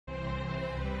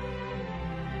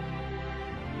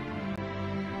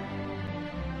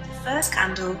first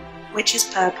candle, which is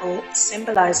purple,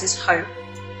 symbolizes hope.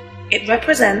 It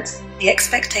represents the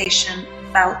expectation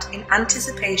felt in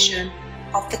anticipation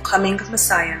of the coming of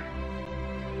Messiah.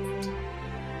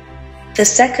 The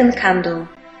second candle,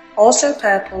 also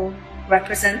purple,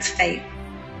 represents faith.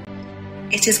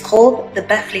 It is called the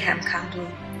Bethlehem candle,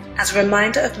 as a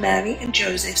reminder of Mary and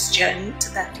Joseph's journey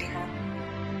to Bethlehem.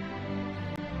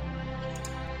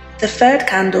 The third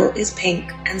candle is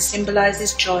pink and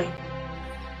symbolizes joy.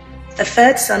 The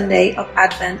third Sunday of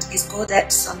Advent is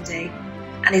Gaudete Sunday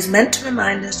and is meant to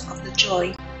remind us of the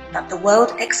joy that the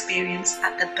world experienced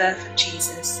at the birth of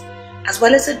Jesus, as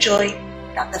well as the joy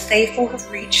that the faithful have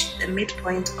reached the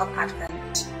midpoint of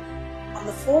Advent. On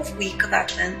the fourth week of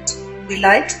Advent, we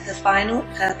light the final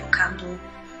purple candle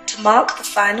to mark the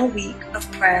final week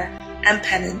of prayer and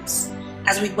penance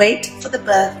as we wait for the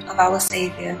birth of our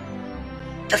Saviour.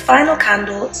 The final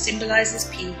candle symbolizes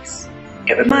peace.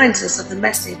 It reminds us of the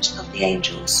message of the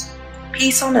angels: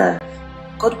 peace on earth,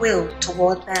 goodwill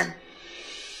toward men.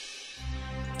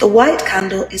 The white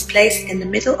candle is placed in the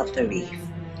middle of the wreath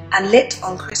and lit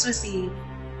on Christmas Eve.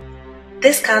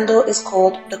 This candle is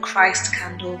called the Christ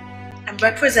candle and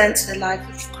represents the life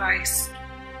of Christ.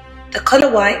 The color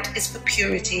white is for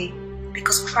purity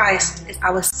because Christ is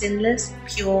our sinless,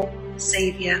 pure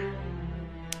Savior.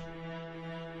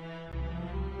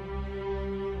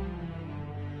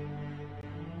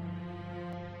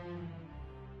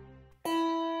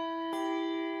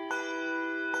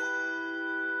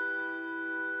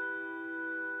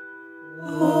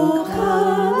 Oh,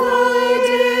 come, thy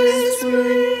days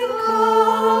bring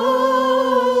calm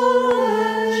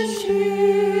and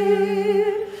cheer,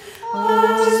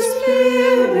 our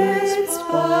spirits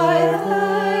by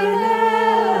thy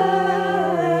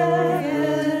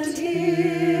advent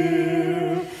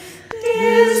here.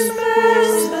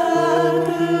 Disperse the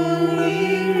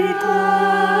gloomy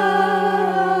clouds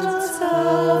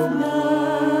of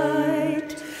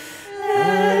night,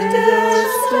 and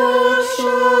cast our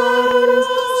shadows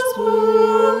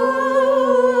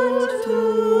to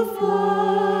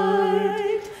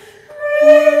flight.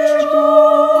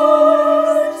 Rejoice,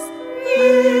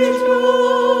 rejoice,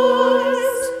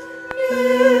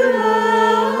 Emmanuel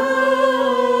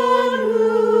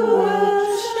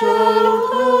shall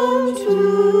come to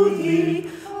thee,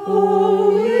 O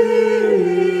Israel.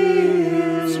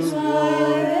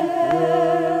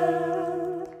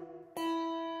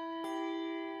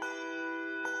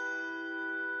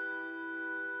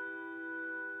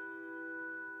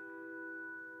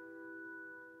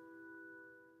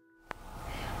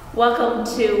 Welcome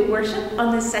to worship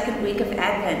on the second week of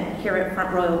Advent here at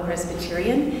Front Royal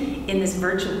Presbyterian in this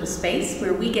virtual space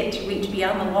where we get to reach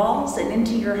beyond the walls and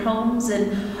into your homes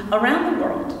and around the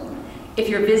world. If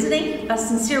you're visiting, a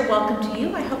sincere welcome to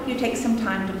you. I hope you take some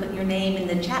time to put your name in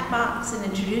the chat box and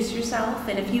introduce yourself.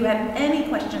 And if you have any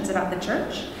questions about the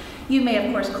church, you may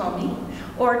of course call me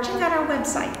or check out our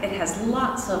website. It has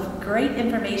lots of great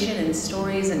information and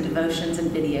stories and devotions and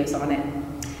videos on it.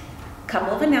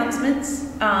 Couple of announcements.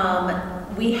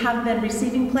 We have been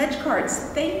receiving pledge cards.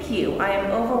 Thank you. I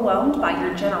am overwhelmed by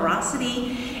your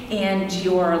generosity and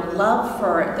your love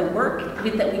for the work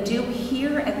that we do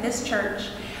here at this church.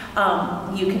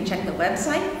 You can check the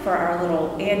website for our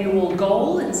little annual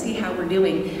goal and see how we're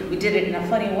doing. We did it in a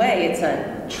funny way. It's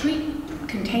a treat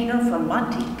container for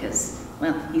Monty because,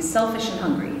 well, he's selfish and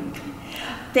hungry.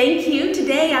 Thank you.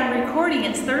 Today I'm recording,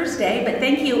 it's Thursday, but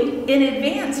thank you in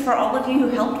advance for all of you who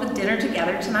helped with dinner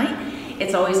together tonight.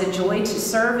 It's always a joy to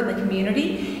serve in the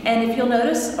community. And if you'll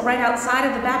notice, right outside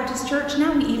of the Baptist church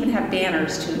now, we even have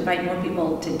banners to invite more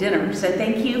people to dinner. So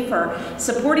thank you for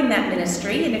supporting that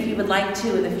ministry. And if you would like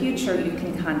to in the future, you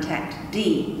can contact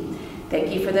Dee. Thank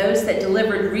you for those that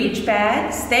delivered reach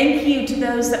bags. Thank you to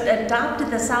those that adopted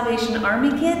the Salvation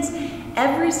Army kids.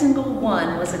 Every single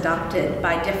one was adopted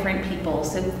by different people,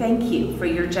 so thank you for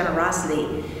your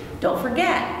generosity. Don't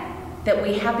forget that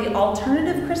we have the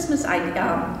alternative Christmas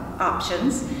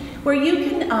options where you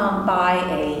can buy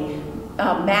a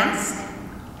mask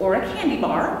or a candy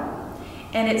bar,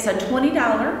 and it's a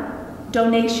 $20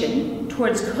 donation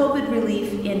towards COVID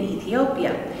relief in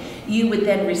Ethiopia. You would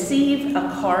then receive a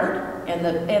card and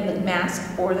the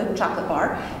mask or the chocolate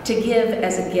bar to give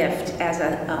as a gift, as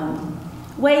a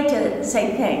way to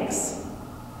say thanks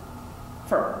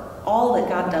for all that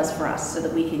God does for us so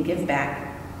that we can give back.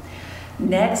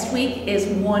 Next week is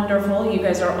wonderful. You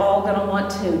guys are all going to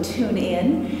want to tune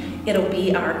in. It'll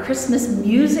be our Christmas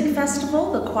Music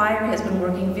Festival. The choir has been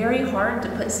working very hard to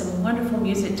put some wonderful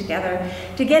music together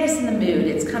to get us in the mood.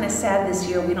 It's kind of sad this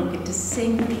year we don't get to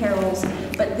sing carols,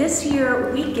 but this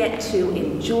year we get to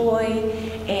enjoy,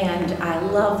 and I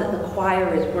love that the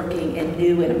choir is working in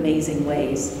new and amazing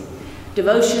ways.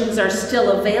 Devotions are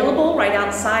still available right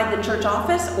outside the church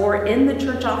office or in the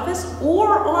church office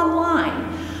or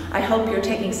online. I hope you're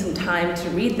taking some time to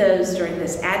read those during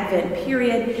this Advent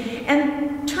period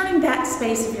and turning that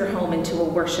space of your home into a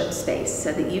worship space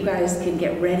so that you guys can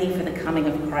get ready for the coming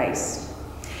of Christ.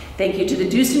 Thank you to the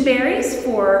Dusenberrys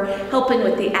for helping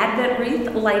with the Advent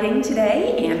wreath lighting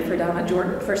today, and for Donna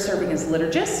Jordan for serving as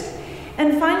liturgist.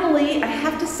 And finally, I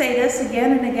have to say this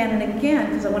again and again and again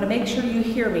because I want to make sure you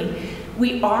hear me.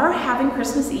 We are having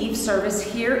Christmas Eve service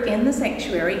here in the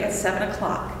sanctuary at 7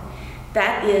 o'clock.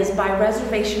 That is by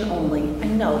reservation only. I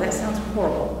know that sounds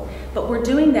horrible, but we're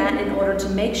doing that in order to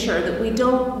make sure that we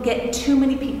don't get too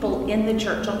many people in the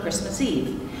church on Christmas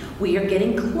Eve. We are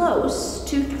getting close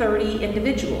to 30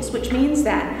 individuals, which means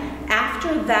that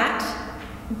after that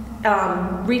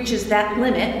reaches that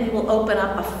limit, we will open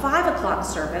up a 5 o'clock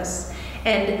service,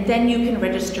 and then you can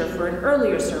register for an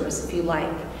earlier service if you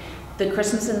like. The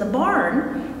Christmas in the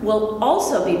Barn will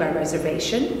also be by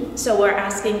reservation, so we're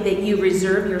asking that you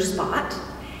reserve your spot,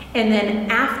 and then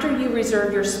after you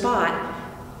reserve your spot,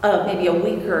 maybe a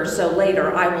week or so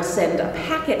later, I will send a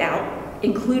packet out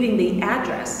including the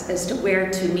address as to where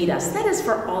to meet us. That is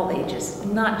for all ages,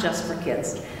 not just for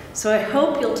kids. So I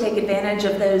hope you'll take advantage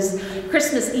of those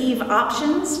Christmas Eve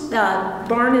options.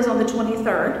 Barn is on the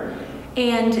 23rd.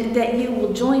 And that you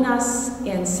will join us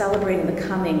in celebrating the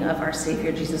coming of our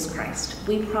Savior Jesus Christ.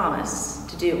 We promise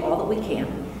to do all that we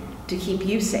can to keep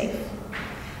you safe.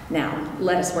 Now,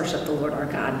 let us worship the Lord our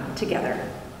God together.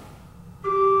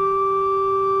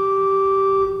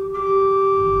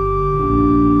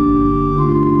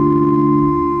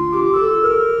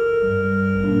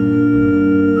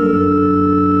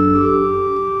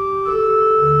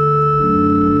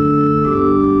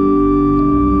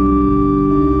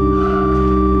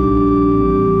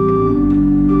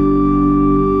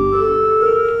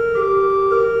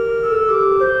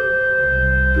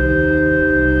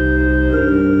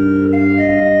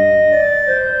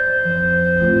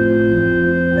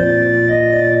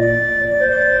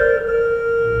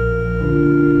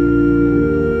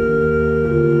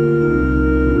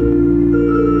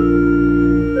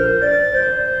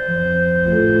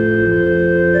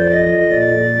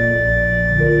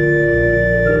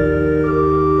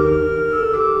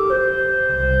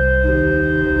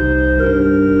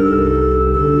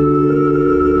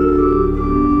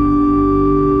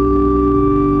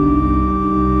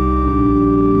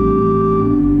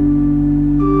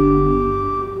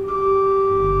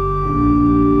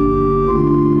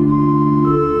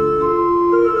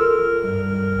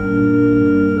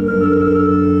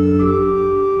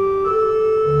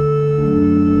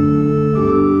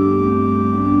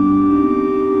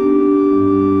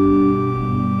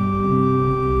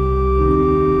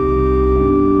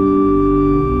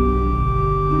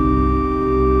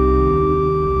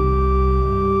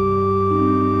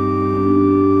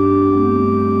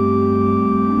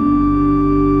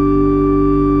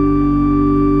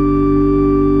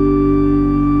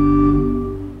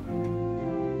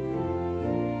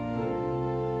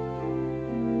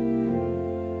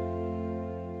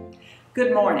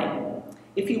 Good morning.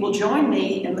 If you will join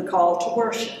me in the call to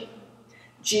worship.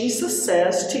 Jesus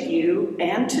says to you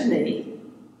and to me,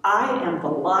 I am the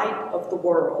light of the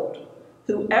world.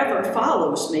 Whoever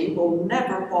follows me will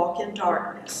never walk in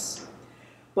darkness,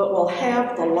 but will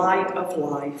have the light of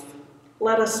life.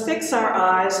 Let us fix our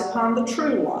eyes upon the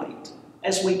true light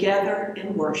as we gather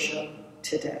in worship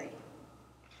today.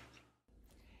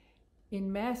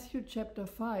 In Matthew chapter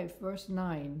 5, verse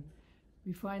 9,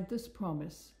 we find this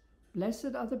promise: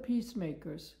 Blessed are the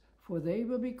peacemakers, for they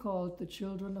will be called the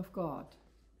children of God.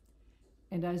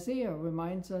 And Isaiah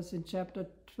reminds us in chapter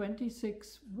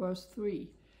 26, verse 3,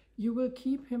 You will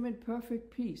keep him in perfect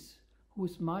peace,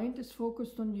 whose mind is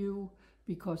focused on you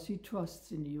because he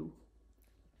trusts in you.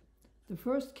 The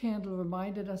first candle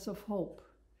reminded us of hope.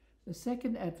 The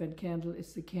second Advent candle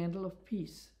is the candle of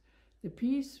peace, the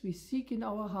peace we seek in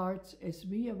our hearts as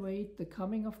we await the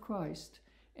coming of Christ,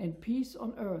 and peace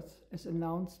on earth as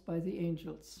announced by the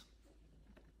angels.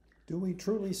 Do we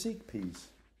truly seek peace?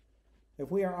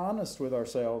 If we are honest with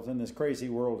ourselves in this crazy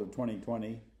world of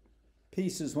 2020,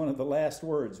 peace is one of the last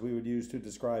words we would use to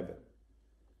describe it.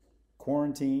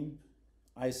 Quarantine,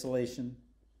 isolation,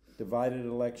 divided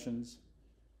elections,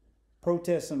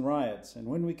 protests and riots, and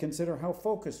when we consider how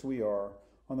focused we are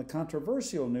on the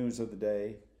controversial news of the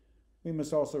day, we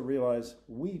must also realize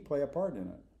we play a part in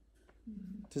it.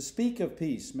 To speak of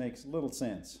peace makes little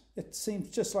sense. It seems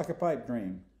just like a pipe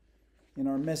dream. In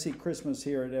our messy Christmas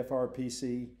here at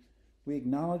FRPC, we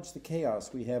acknowledge the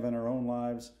chaos we have in our own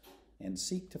lives and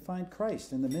seek to find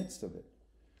Christ in the midst of it.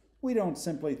 We don't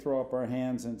simply throw up our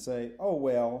hands and say, "Oh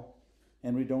well,"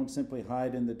 and we don't simply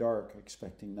hide in the dark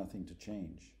expecting nothing to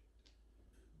change.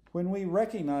 When we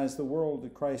recognize the world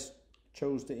that Christ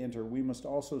chose to enter, we must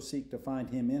also seek to find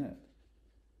him in it.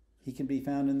 He can be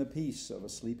found in the peace of a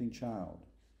sleeping child,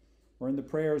 or in the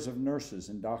prayers of nurses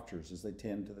and doctors as they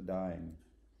tend to the dying.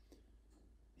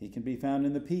 He can be found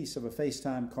in the peace of a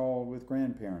FaceTime call with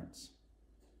grandparents.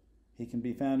 He can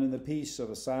be found in the peace of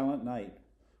a silent night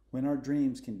when our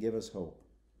dreams can give us hope.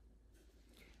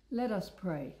 Let us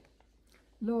pray.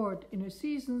 Lord, in the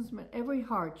seasons when every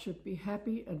heart should be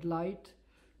happy and light,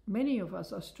 many of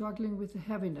us are struggling with the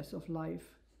heaviness of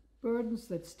life, burdens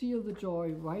that steal the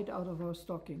joy right out of our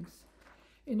stockings.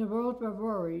 In a world where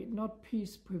worry, not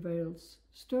peace, prevails,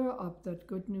 stir up that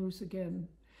good news again.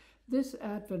 This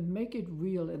Advent, make it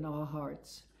real in our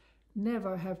hearts.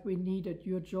 Never have we needed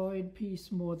your joy and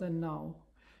peace more than now.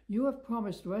 You have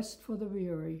promised rest for the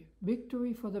weary,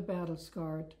 victory for the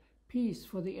battle-scarred, peace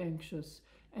for the anxious,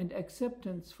 and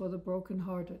acceptance for the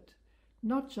broken-hearted,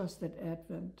 not just at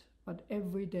Advent, but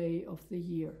every day of the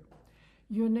year.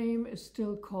 Your name is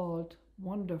still called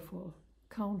Wonderful,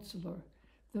 Counselor,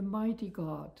 the Mighty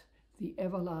God, the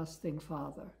Everlasting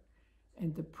Father,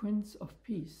 and the Prince of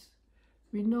Peace.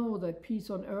 We know that peace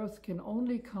on earth can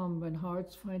only come when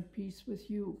hearts find peace with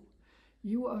you.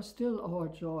 You are still our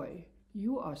joy.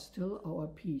 You are still our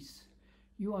peace.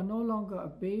 You are no longer a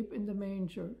babe in the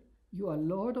manger. You are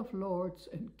Lord of Lords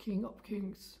and King of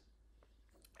Kings.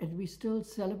 And we still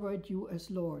celebrate you as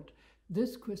Lord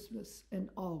this Christmas and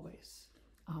always.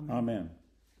 Amen. Amen.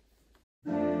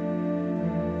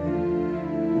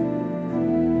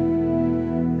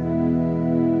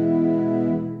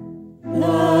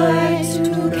 Light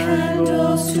two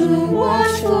candles to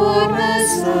watch for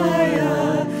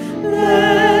Messiah.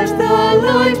 Let the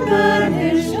light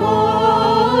banish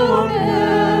darkness.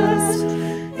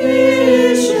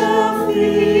 He shall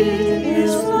feed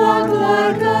his flock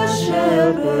like a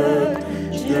shepherd,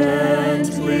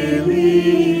 gently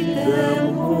lead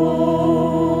them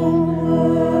homeward.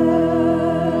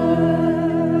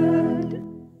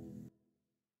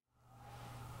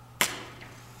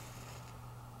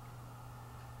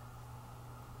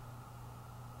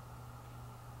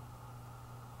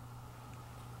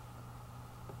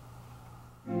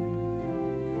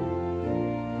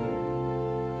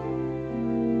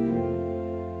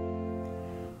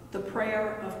 The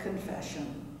prayer of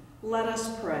confession. Let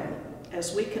us pray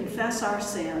as we confess our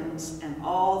sins and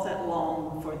all that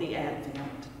long for the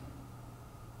Advent.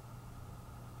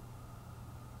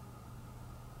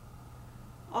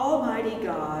 Almighty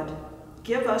God,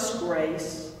 give us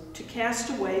grace to cast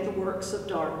away the works of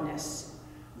darkness,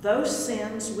 those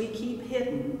sins we keep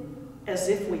hidden as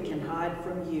if we can hide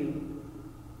from you.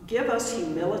 Give us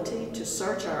humility to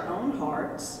search our own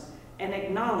hearts and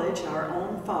acknowledge our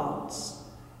own faults,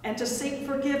 and to seek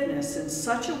forgiveness in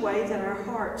such a way that our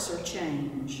hearts are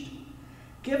changed.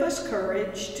 Give us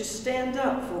courage to stand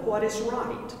up for what is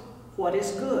right, what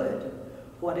is good,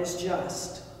 what is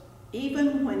just,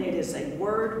 even when it is a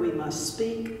word we must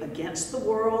speak against the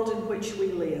world in which we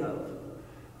live.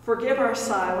 Forgive our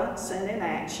silence and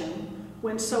inaction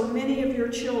when so many of your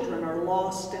children are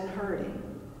lost and hurting,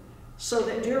 so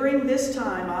that during this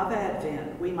time of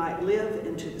Advent we might live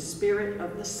into the spirit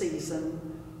of the season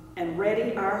and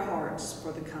ready our hearts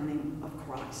for the coming of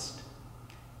Christ.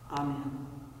 Amen.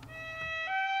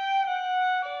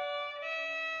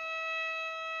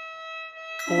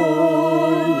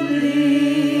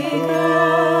 Holy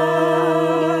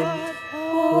God,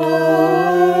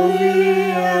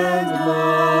 holy and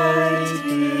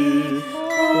mighty,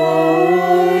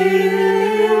 holy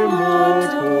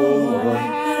immortal One,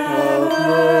 have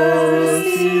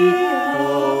mercy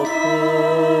upon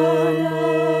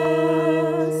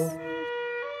us.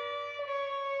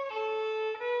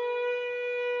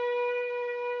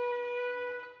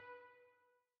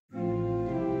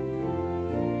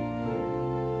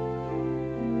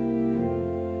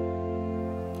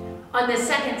 On the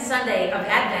second Sunday of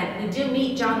Advent, we do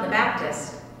meet John the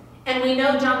Baptist. And we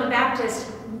know John the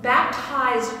Baptist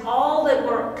baptized all that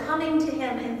were coming to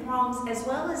him in throngs, as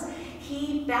well as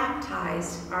he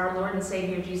baptized our Lord and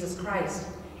Savior Jesus Christ.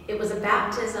 It was a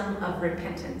baptism of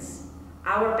repentance.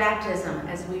 Our baptism,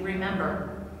 as we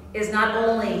remember, is not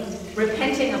only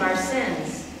repenting of our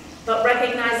sins, but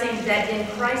recognizing that in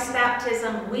Christ's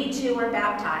baptism, we too are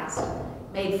baptized,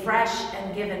 made fresh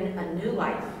and given a new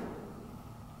life.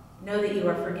 Know that you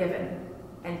are forgiven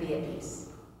and be at peace.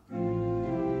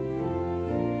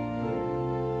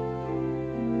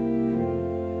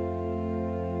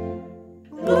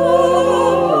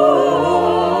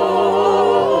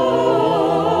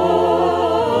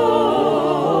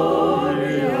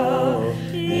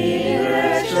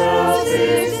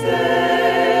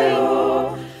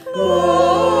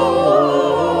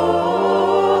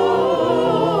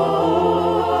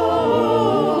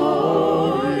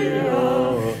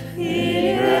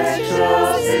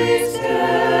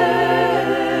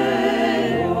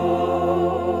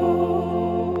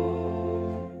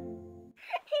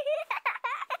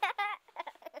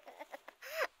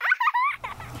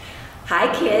 Hi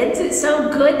kids, it's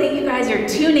so good that you guys are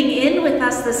tuning in with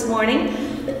us this morning.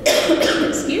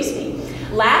 Excuse me.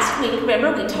 Last week,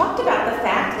 remember, we talked about the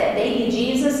fact that baby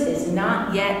Jesus is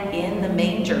not yet in the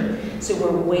manger. So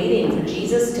we're waiting for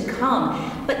Jesus to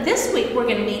come. But this week, we're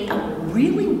going to meet a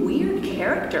really weird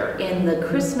character in the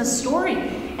Christmas story.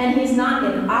 And he's not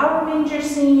in our manger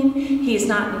scene. He's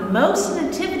not in most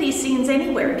nativity scenes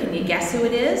anywhere. Can you guess who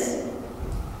it is?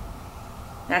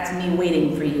 That's me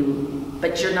waiting for you.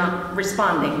 But you're not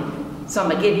responding, so I'm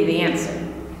gonna give you the answer.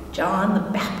 John the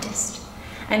Baptist.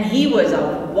 And he was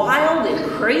a wild and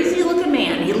crazy looking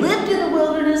man. He lived in the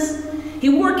wilderness, he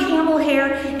wore camel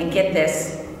hair, and get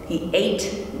this, he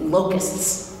ate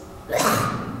locusts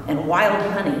and wild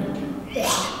honey.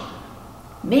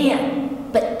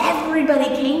 Man, but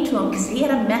everybody came to him because he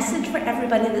had a message for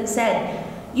everybody that said,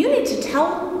 you need to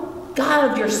tell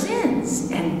God of your sins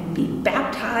and be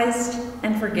baptized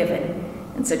and forgiven.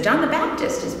 And so John the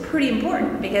Baptist is pretty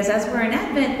important because as we're in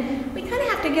Advent, we kind of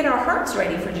have to get our hearts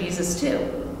ready for Jesus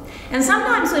too. And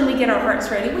sometimes when we get our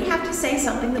hearts ready, we have to say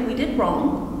something that we did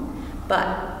wrong.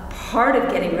 But part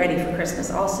of getting ready for Christmas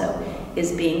also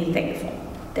is being thankful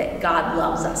that God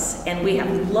loves us. And we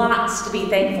have lots to be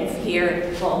thankful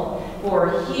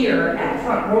for here at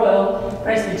Front Royal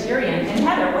Presbyterian. And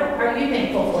Heather, what are you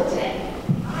thankful for today?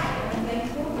 I am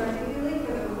thankful particularly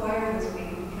for the choir this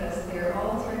week because they're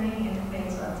all turning in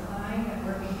things on time and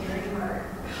working very hard.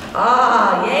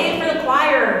 Ah, yay for the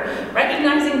choir,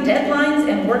 recognizing deadlines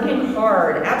and working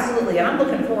hard. Absolutely, and I'm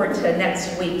looking forward to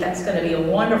next week. That's going to be a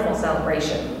wonderful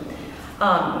celebration.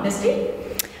 Misty?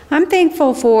 I'm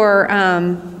thankful for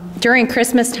during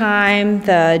Christmas time,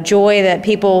 the joy that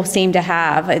people seem to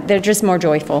have. They're just more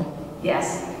joyful.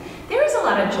 Yes, there is a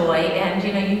lot of joy, and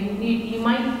you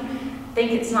might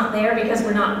think it's not there because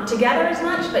we're not together as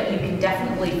much, but you can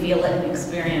definitely feel it and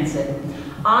experience it.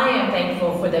 I am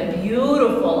thankful for the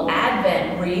beautiful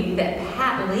Advent wreath that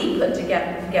Pat Lee put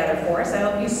together for us. I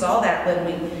hope you saw that when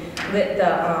we lit the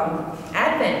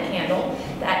Advent candle.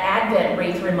 That Advent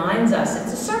wreath reminds us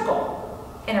it's a circle.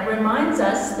 And it reminds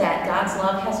us that God's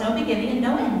love has no beginning and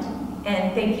no end.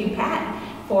 And thank you, Pat,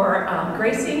 for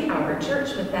gracing our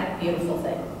church with that beautiful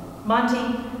thing.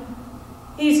 Monty,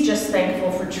 he's just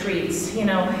thankful for trees. You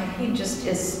know, he just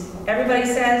is, everybody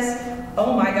says,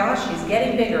 oh my gosh, he's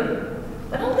getting bigger.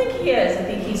 I don't think he is. I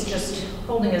think he's just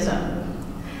holding his own.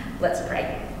 Let's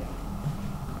pray.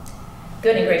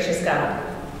 Good and gracious God,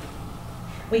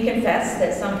 we confess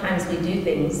that sometimes we do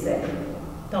things that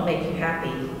don't make you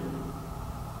happy.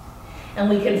 And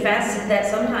we confess that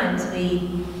sometimes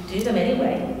we do them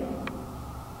anyway.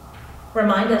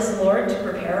 Remind us, Lord, to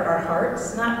prepare our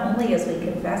hearts, not only as we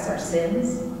confess our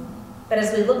sins, but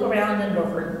as we look around and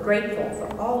we're grateful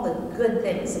for all the good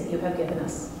things that you have given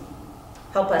us.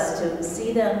 Help us to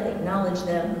see them, acknowledge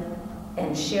them,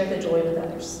 and share the joy with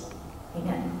others.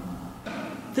 Amen.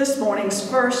 This morning's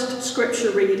first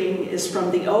scripture reading is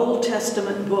from the Old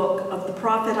Testament book of the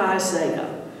prophet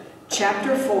Isaiah,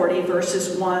 chapter 40,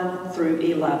 verses 1 through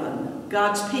 11.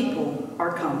 God's people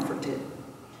are comforted.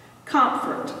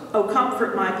 Comfort, O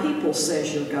comfort my people,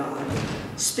 says your God.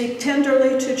 Speak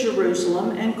tenderly to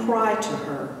Jerusalem and cry to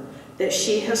her that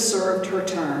she has served her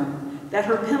term, that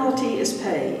her penalty is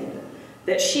paid,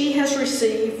 that she has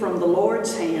received from the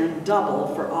Lord's hand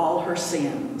double for all her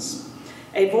sins.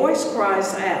 A voice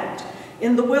cries out,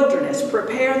 in the wilderness,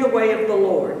 prepare the way of the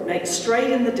Lord. Make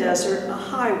straight in the desert a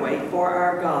highway for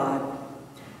our God.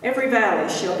 Every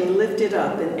valley shall be lifted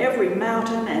up, and every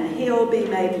mountain and hill be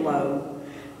made low.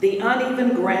 The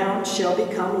uneven ground shall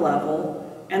become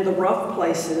level, and the rough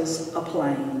places a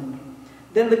plain.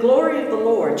 Then the glory of the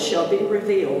Lord shall be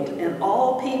revealed, and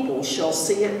all people shall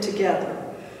see it together.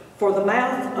 For the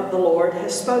mouth of the Lord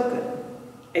has spoken.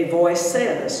 A voice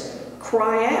says,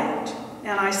 cry out.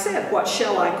 And I said, what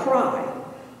shall I cry?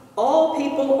 All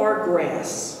people are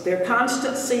grass. Their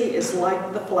constancy is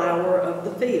like the flower of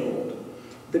the field.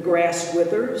 The grass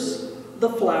withers, the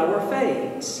flower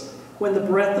fades, when the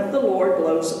breath of the Lord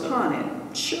blows upon it.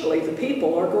 Surely the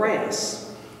people are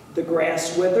grass. The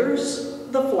grass withers,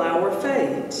 the flower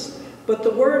fades, but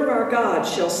the word of our God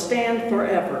shall stand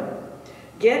forever.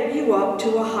 Get you up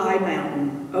to a high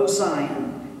mountain, O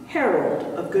Zion, herald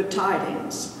of good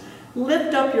tidings.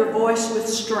 Lift up your voice with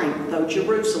strength, O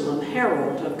Jerusalem,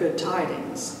 herald of good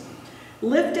tidings.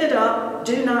 Lift it up,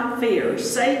 do not fear.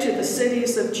 Say to the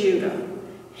cities of Judah,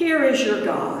 here is your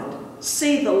God.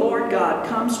 See, the Lord God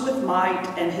comes with might,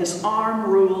 and his arm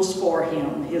rules for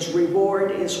him. His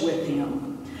reward is with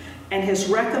him, and his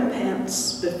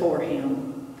recompense before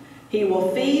him. He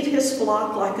will feed his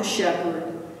flock like a shepherd.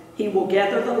 He will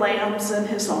gather the lambs in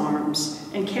his arms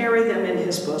and carry them in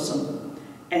his bosom,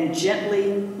 and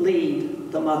gently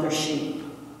lead the mother sheep.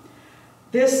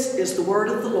 This is the word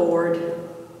of the Lord.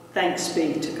 Thanks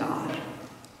be to God.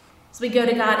 As we go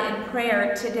to God in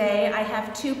prayer today, I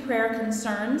have two prayer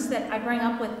concerns that I bring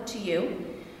up to you.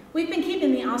 We've been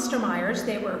keeping the Ostermeyers,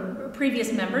 they were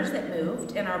previous members that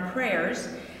moved, in our prayers.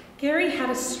 Gary had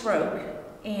a stroke,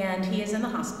 and he is in the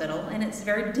hospital, and it's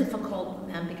very difficult for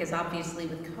them because obviously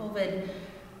with COVID,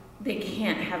 they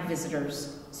can't have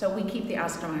visitors. So we keep the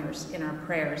Ostermeyers in our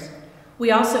prayers.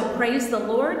 We also praise the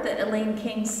Lord that Elaine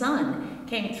King's son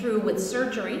came through with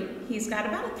surgery. He's got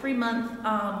about a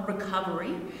 3-month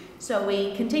recovery. So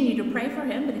we continue to pray for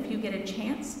him, but if you get a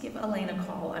chance, give Elaine a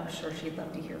call. I'm sure she'd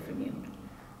love to hear from you.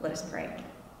 Let us pray.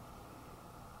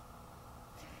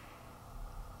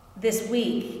 This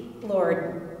week,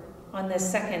 Lord, on this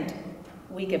second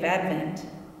week of Advent,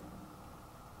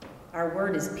 our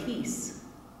word is peace.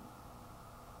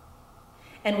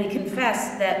 And we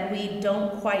confess that we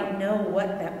don't quite know what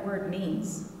that word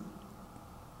means.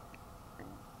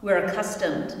 We're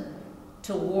accustomed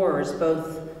to wars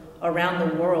both around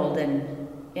the world and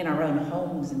in our own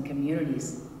homes and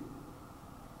communities.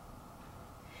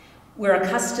 We're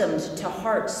accustomed to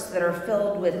hearts that are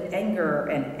filled with anger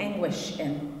and anguish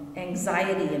and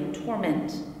anxiety and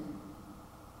torment.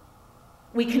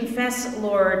 We confess,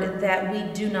 Lord, that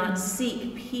we do not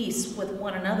seek peace with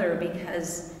one another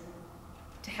because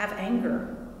to have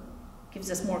anger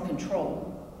gives us more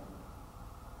control.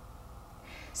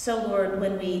 So, Lord,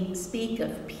 when we speak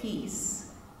of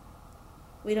peace,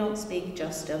 we don't speak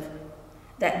just of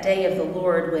that day of the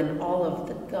Lord when all of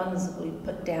the guns will be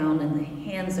put down and the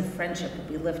hands of friendship will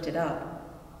be lifted up.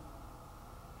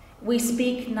 We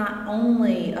speak not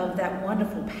only of that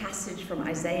wonderful passage from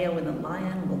Isaiah when the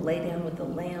lion will lay down with the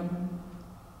lamb.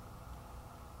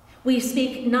 We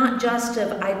speak not just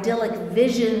of idyllic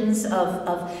visions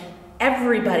of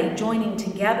everybody joining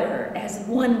together as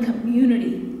one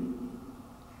community,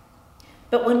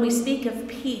 but when we speak of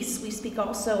peace, we speak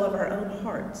also of our own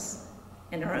hearts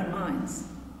and our own minds.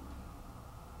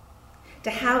 To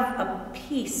have a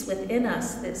peace within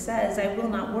us that says, I will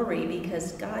not worry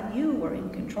because God, you are in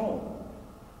control.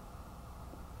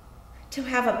 To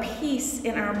have a peace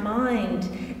in our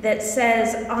mind that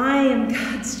says, I am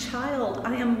God's child,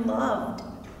 I am loved.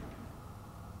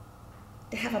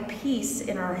 To have a peace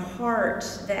in our heart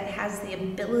that has the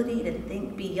ability to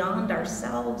think beyond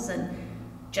ourselves and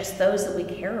just those that we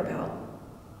care about,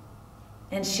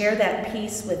 and share that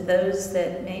peace with those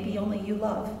that maybe only you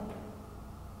love.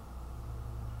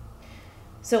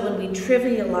 So when we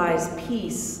trivialize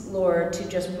peace, Lord, to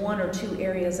just one or two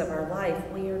areas of our life,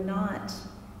 we are not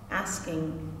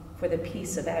asking for the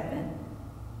peace of Advent.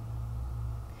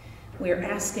 We are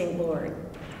asking, Lord,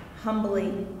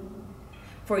 humbly,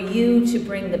 for you to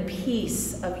bring the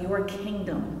peace of your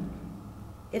kingdom,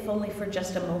 if only for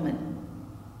just a moment.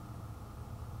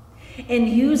 And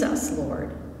use us,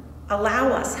 Lord. Allow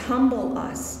us, humble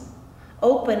us,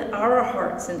 open our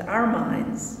hearts and our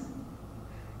minds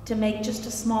to make just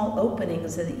a small opening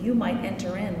so that you might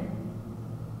enter in.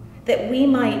 That we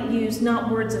might use not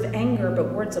words of anger,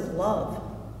 but words of love.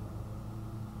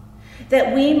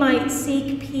 That we might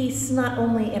seek peace not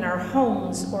only in our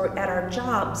homes or at our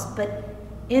jobs, but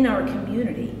in our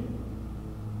community.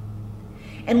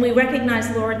 And we recognize,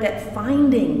 Lord, that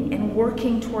finding and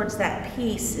working towards that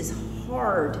peace is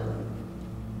hard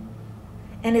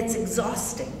and it's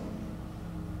exhausting.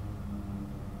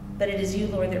 But it is you,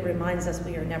 Lord, that reminds us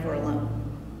we are never alone.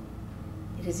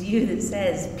 It is you that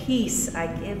says, peace I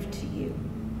give to you.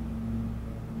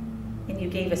 And you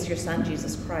gave us your Son,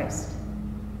 Jesus Christ.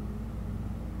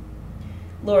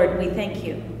 Lord, we thank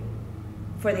you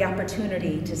for the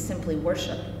opportunity to simply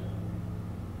worship.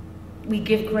 We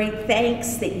give great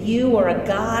thanks that you are a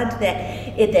God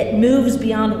that moves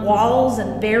beyond walls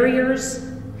and barriers.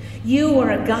 You are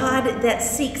a God that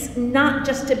seeks not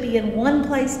just to be in one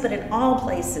place, but in all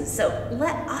places. So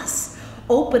let us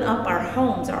open up our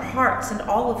homes, our hearts, and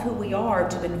all of who we are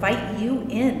to invite you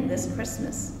in this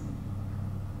Christmas.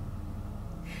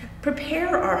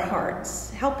 Prepare our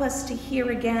hearts. Help us to hear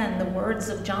again the words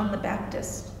of John the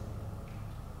Baptist.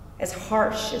 As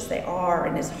harsh as they are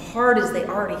and as hard as they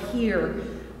are to hear,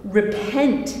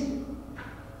 repent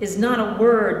is not a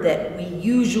word that we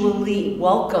usually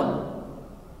welcome.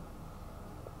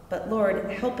 But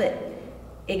Lord, help it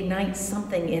ignite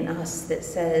something in us that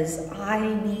says,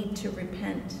 I need to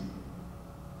repent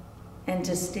and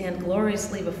to stand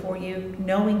gloriously before you,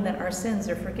 knowing that our sins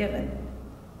are forgiven.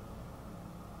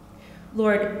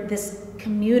 Lord, this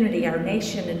community, our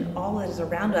nation, and all that is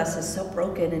around us is so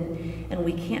broken, and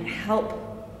we can't help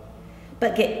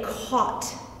but get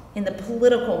caught in the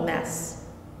political mess.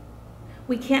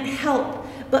 We can't help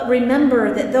but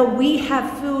remember that though we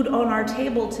have food on our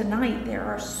table tonight, there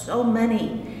are so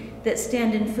many that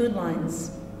stand in food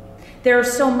lines. There are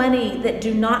so many that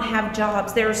do not have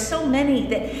jobs. There are so many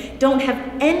that don't have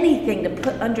anything to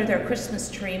put under their Christmas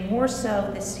tree, more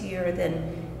so this year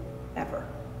than ever.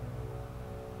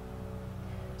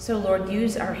 So Lord,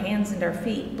 use our hands and our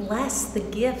feet. Bless the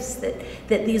gifts that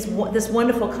this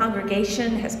wonderful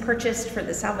congregation has purchased for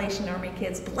the Salvation Army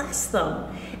kids. Bless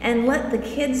them, and let the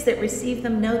kids that receive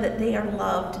them know that they are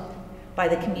loved by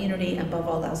the community, and above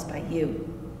all else by you.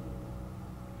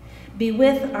 Be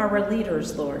with our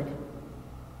leaders, Lord.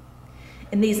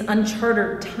 In these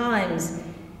uncharted times,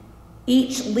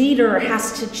 each leader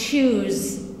has to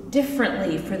choose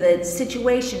differently for the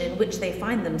situation in which they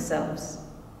find themselves.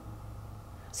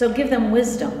 So give them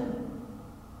wisdom.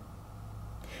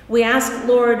 We ask,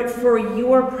 Lord, for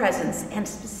your presence and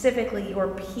specifically your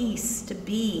peace to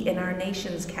be in our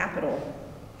nation's capital.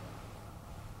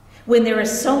 When there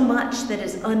is so much that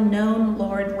is unknown,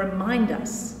 Lord, remind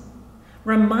us.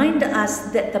 Remind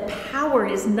us that the power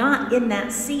is not in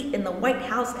that seat in the White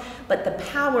House, but the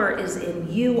power is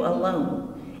in you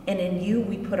alone, and in you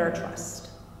we put our trust.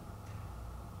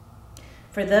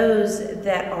 For those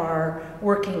that are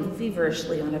working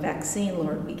feverishly on a vaccine,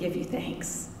 Lord, we give you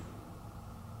thanks.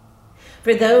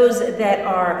 For those that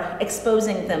are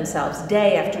exposing themselves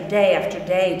day after day after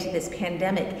day to this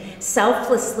pandemic,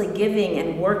 selflessly giving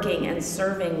and working and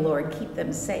serving, Lord, keep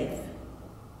them safe.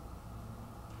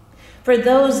 For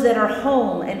those that are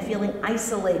home and feeling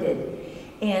isolated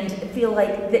and feel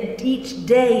like that each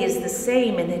day is the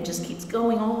same and it just keeps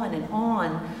going on and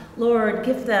on, Lord,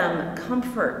 give them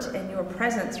comfort and your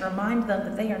presence. Remind them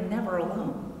that they are never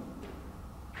alone.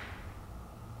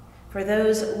 For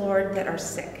those, Lord, that are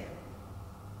sick,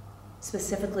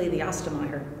 specifically the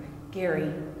Ostermeyer,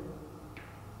 Gary,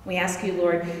 we ask you,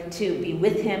 Lord, to be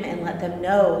with him and let them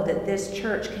know that this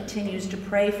church continues to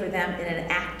pray for them in an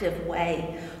active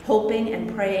way, hoping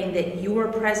and praying that your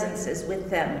presence is with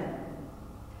them.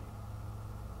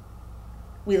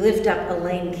 We lift up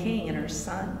Elaine King and her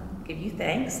son. Give you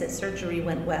thanks that surgery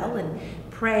went well, and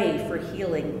pray for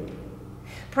healing.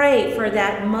 Pray for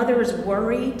that mother's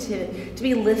worry to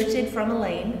be lifted from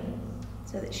Elaine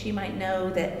so that she might know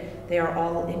that they are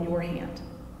all in your hand.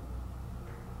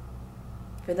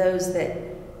 For those that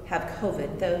have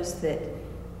COVID, those that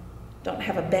don't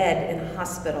have a bed in a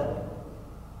hospital,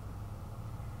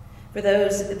 for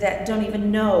those that don't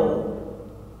even know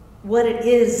what it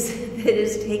is that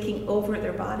is taking over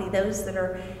their body, those that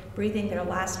are breathing their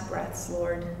last breaths,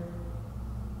 Lord,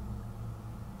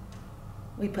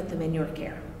 we put them in your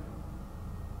care.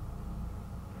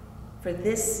 For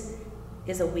this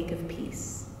is a week of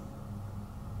peace.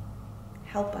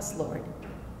 Help us, Lord,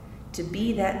 to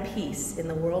be that peace in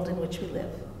the world in which we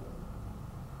live.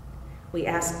 We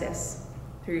ask this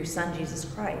through your Son, Jesus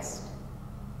Christ,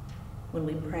 when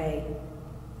we pray,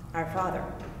 Our Father,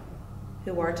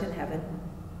 who art in heaven,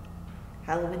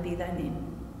 hallowed be thy name.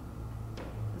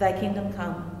 Thy kingdom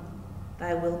come,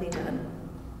 thy will be done,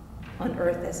 on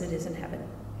earth as it is in heaven.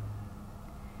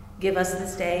 Give us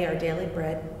this day our daily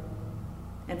bread,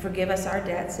 and forgive us our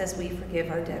debts as we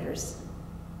forgive our debtors.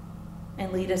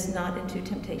 And lead us not into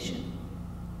temptation,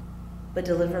 but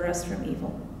deliver us from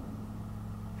evil.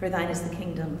 For thine is the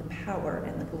kingdom, the power,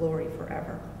 and the glory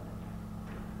forever.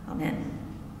 Amen.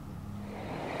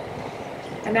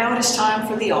 And now it is time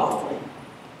for the offering.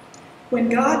 When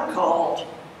God called,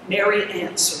 Mary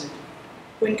answered.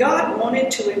 When God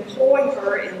wanted to employ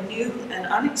her in new and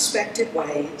unexpected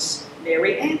ways,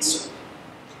 Mary answered.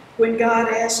 When God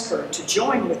asked her to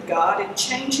join with God in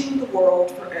changing the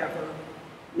world forever,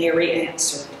 Mary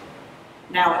answered.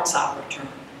 Now it's our turn.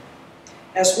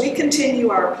 As we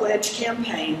continue our pledge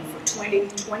campaign for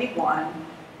 2021,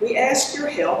 we ask your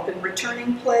help in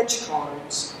returning pledge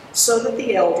cards so that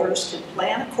the elders can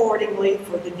plan accordingly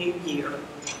for the new year.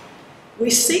 We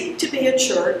seek to be a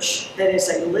church that is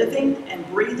a living and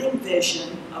breathing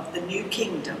vision of the new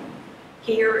kingdom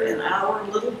here in our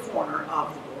little corner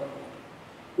of the world.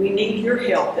 We need your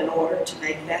help in order to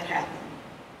make that happen.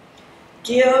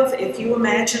 Give if you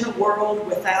imagine a world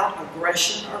without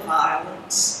aggression or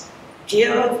violence.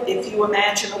 Give if you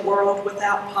imagine a world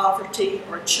without poverty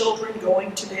or children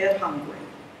going to bed hungry.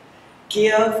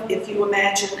 Give if you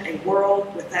imagine a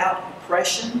world without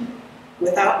oppression,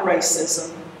 without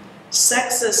racism,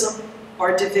 sexism,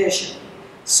 or division,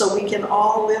 so we can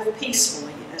all live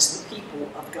peacefully as the people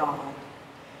of God.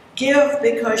 Give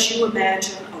because you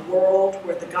imagine a world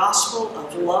where the gospel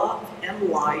of love and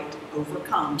light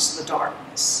overcomes the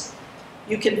darkness.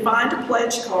 You can find a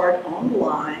pledge card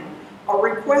online or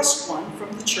request one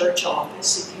from the church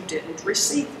office if you didn't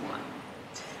receive one.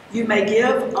 You may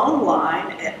give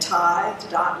online at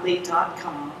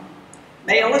tithe.lee.com,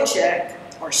 mail a check,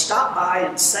 or stop by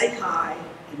and say hi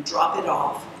and drop it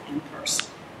off in person.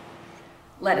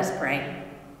 Let us pray.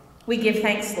 We give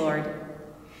thanks, Lord,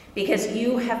 because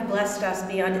you have blessed us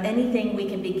beyond anything we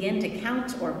can begin to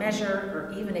count or measure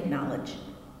or even acknowledge.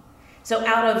 So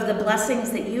out of the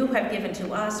blessings that you have given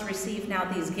to us, receive now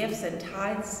these gifts and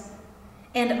tithes,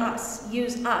 and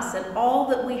use us and all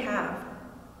that we have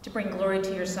to bring glory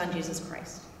to your Son, Jesus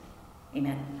Christ.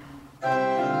 Amen.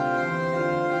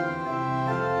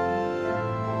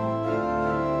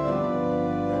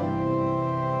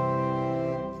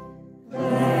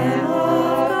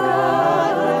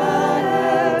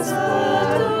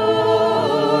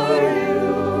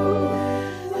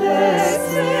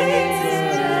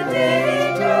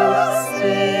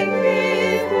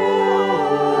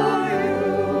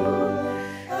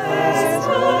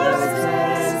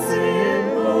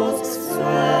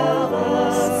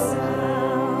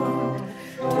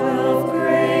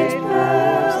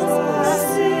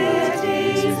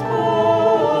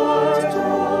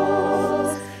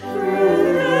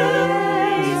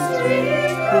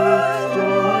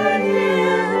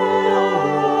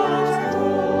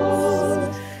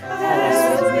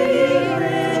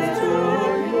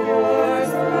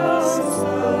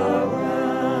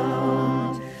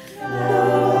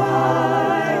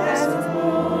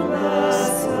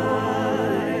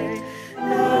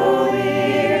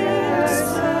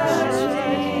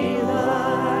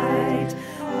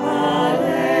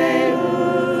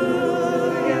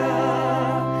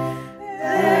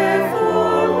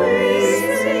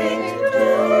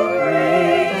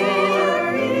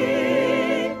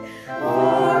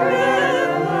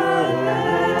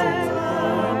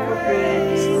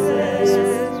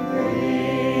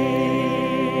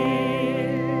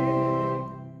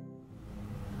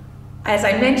 As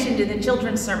I mentioned in the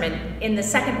children's sermon, in the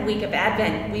second week of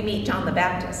Advent, we meet John the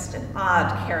Baptist, an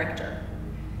odd character.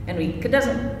 And he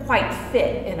doesn't quite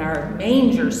fit in our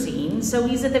manger scene, so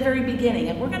he's at the very beginning.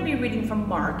 And we're going to be reading from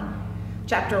Mark,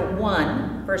 chapter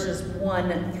 1, verses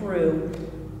 1 through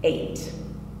 8.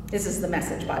 This is the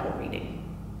Message Bible reading.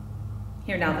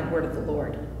 Hear now the word of the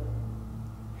Lord.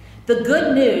 The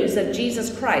good news of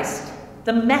Jesus Christ,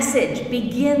 the message,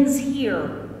 begins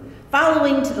here,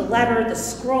 following to the letter the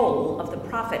scroll of the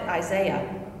prophet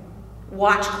Isaiah.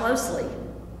 Watch closely.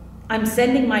 I'm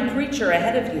sending my preacher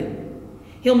ahead of you.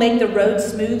 He'll make the road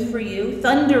smooth for you,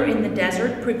 thunder in the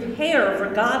desert, prepare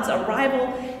for God's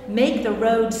arrival, make the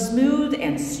road smooth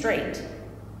and straight.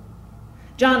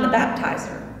 John the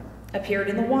Baptizer appeared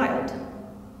in the wild,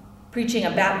 preaching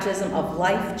a baptism of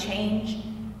life change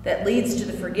that leads to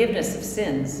the forgiveness of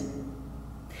sins.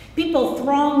 People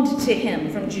thronged to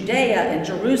him from Judea and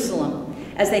Jerusalem.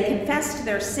 As they confessed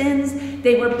their sins,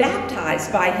 they were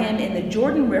baptized by him in the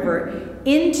Jordan River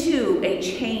into a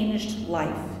changed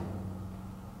life.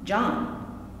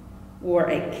 John wore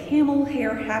a camel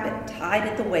hair habit tied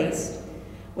at the waist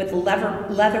with a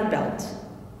leather belt.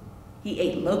 He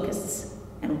ate locusts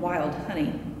and wild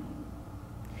honey.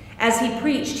 As he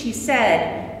preached, he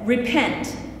said,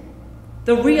 "Repent.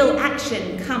 The real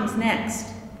action comes next.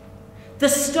 The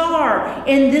star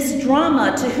in this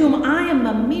drama, to whom I am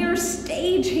a mere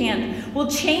stagehand, will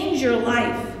change your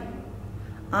life.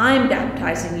 I'm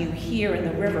baptizing you here in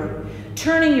the river,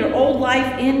 turning your old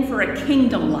life in for a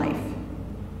kingdom life.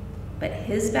 But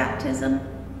his baptism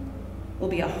will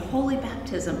be a holy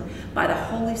baptism by the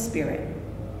Holy Spirit,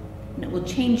 and it will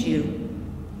change you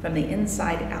from the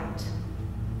inside out."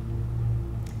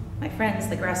 My friends,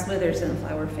 the grass withers and the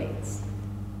flower fades,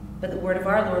 but the word of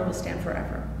our Lord will stand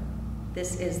forever.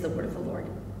 This is the word of the Lord.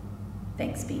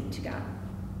 Thanks be to God.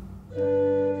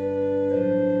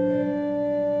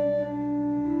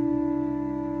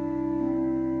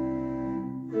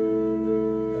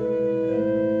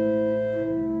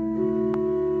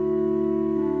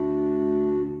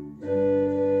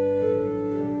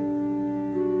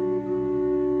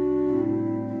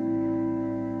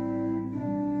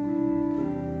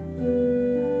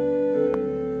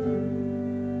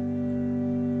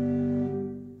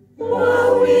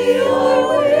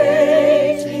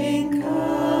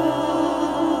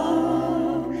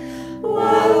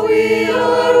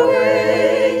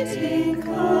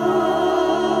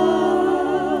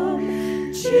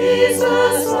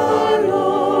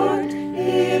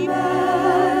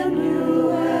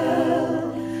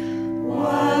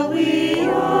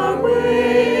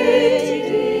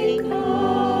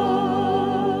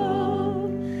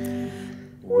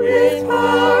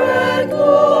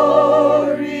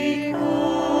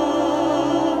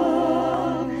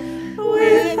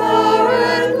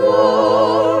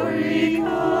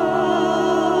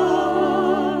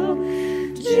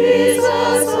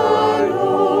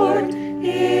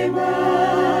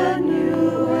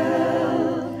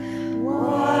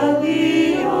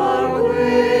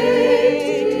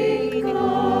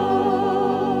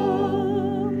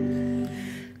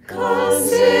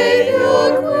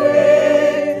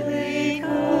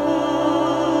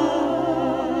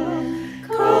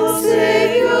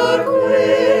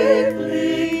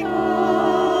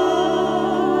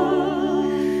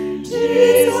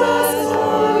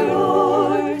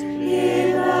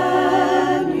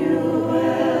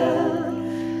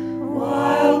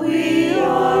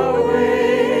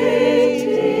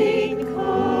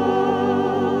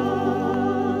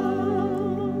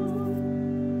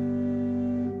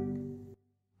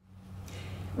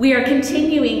 We are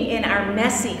continuing in our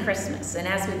messy Christmas, and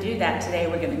as we do that today,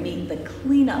 we're going to meet the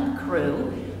cleanup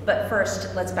crew. But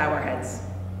first, let's bow our heads.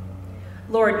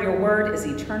 Lord, your word is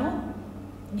eternal.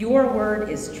 Your word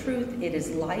is truth. It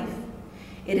is life.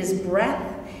 It is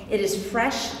breath. It is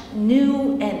fresh,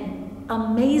 new, and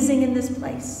amazing in this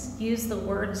place. Use the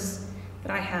words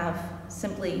that I have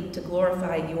simply to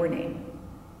glorify your name.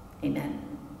 Amen.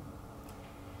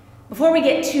 Before we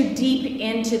get too deep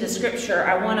into the scripture,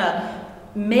 I want to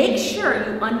make sure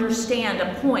you understand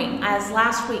a point. As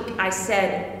last week I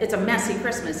said, it's a messy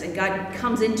Christmas and God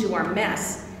comes into our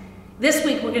mess. This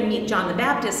week we're going to meet John the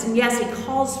Baptist, and yes, he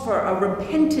calls for a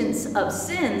repentance of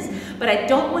sins, but I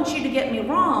don't want you to get me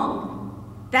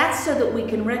wrong. That's so that we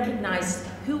can recognize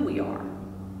who we are,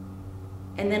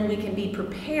 and then we can be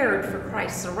prepared for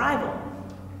Christ's arrival.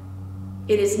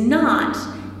 It is not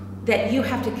that you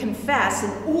have to confess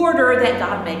in order that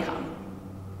God may come.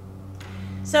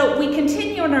 So we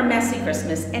continue on our messy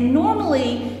Christmas, and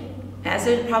normally, as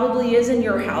it probably is in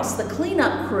your house, the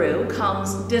cleanup crew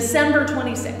comes December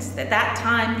 26th. At that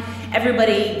time,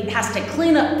 everybody has to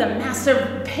clean up the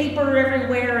massive paper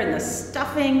everywhere and the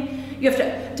stuffing. You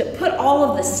have to put all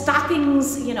of the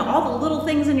stockings, all the little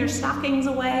things in your stockings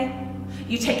away.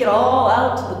 You take it all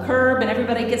out to the curb and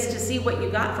everybody gets to see what you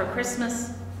got for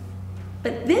Christmas.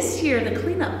 But this year, the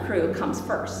cleanup crew comes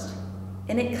first.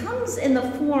 And it comes in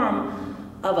the form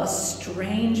of a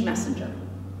strange messenger,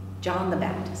 John the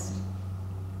Baptist.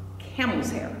 Camel's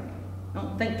hair. I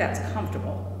don't think that's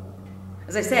comfortable.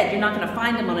 As I said, you're not going to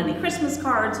find him on any Christmas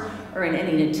cards or in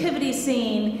any nativity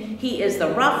scene. He is the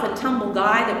rough and tumble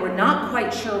guy that we're not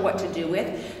quite sure what to do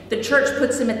with. The church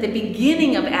puts him at the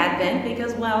beginning of Advent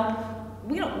because, well,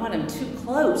 we don't want him too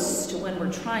close to when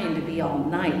we're trying to be all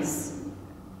nice,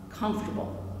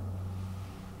 comfortable.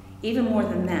 Even more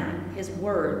than that, his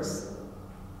words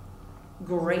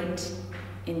grate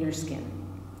in your skin,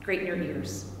 grate in your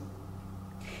ears.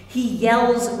 He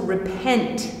yells,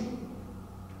 repent.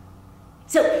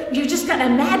 So you just gotta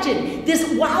imagine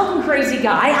this wild and crazy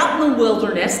guy out in the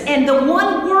wilderness, and the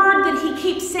one word that he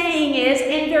keeps saying is,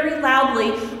 and very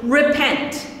loudly,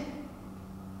 repent.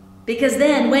 Because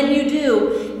then when you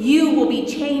do, you will be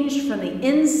changed from the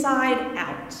inside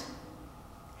out.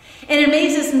 And it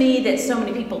amazes me that so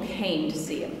many people came to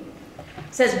see him.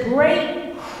 It says great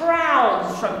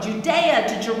crowds from Judea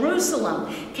to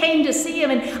Jerusalem came to see him.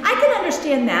 And I can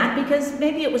understand that because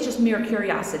maybe it was just mere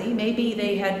curiosity. Maybe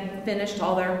they had finished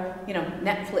all their,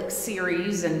 Netflix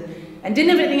series and didn't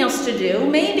have anything else to do.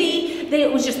 Maybe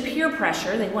it was just peer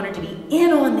pressure. They wanted to be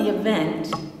in on the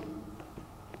event.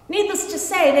 Needless to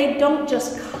say, they don't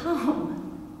just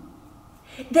come.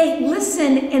 They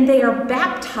listen and they are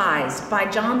baptized by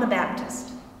John the Baptist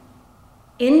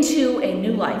into a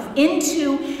new life,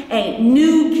 into a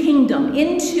new kingdom,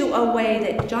 into a way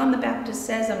that John the Baptist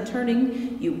says, I'm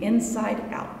turning you inside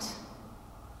out.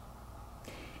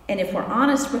 And if we're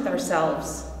honest with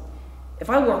ourselves, if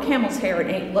I wore camel's hair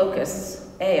and ate locusts,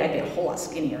 I'd be a whole lot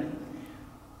skinnier.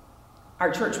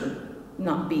 Our church would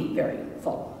not be very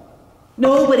full.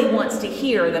 Nobody wants to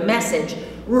hear the message,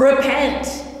 repent.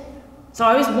 So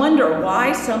I always wonder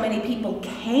why so many people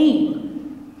came.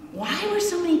 Why were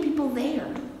so many people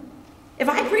there? If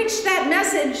I preached that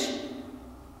message,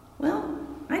 well,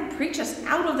 I'd preach us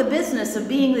out of the business of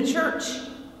being the church.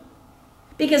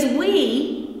 Because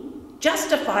we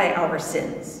justify our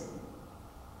sins.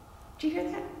 Do you hear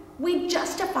that? We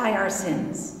justify our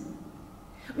sins.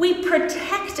 We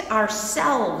protect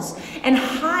ourselves and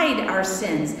hide our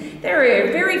sins. There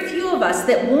are very few of us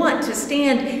that want to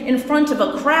stand in front of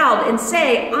a crowd and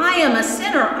say, I am a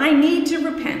sinner, I need to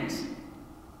repent.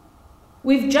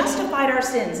 We've justified our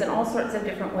sins in all sorts of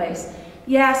different ways.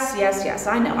 Yes,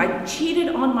 I know. I cheated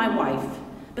on my wife,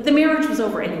 but the marriage was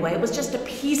over anyway. It was just a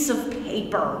piece of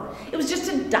paper. It was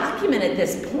just a document at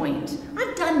this point.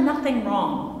 I've done nothing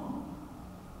wrong.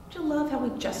 Do you love how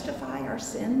we justify our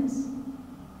sins?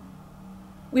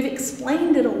 We've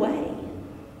explained it away.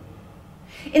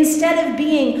 Instead of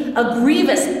being a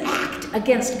grievous act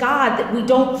against God that we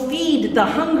don't feed the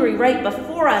hungry right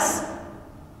before us,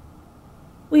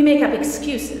 we make up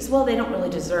excuses. Well, they don't really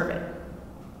deserve it.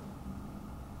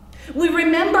 We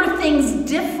remember things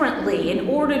differently in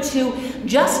order to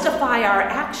justify our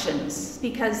actions,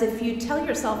 because if you tell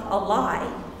yourself a lie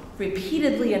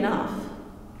repeatedly enough,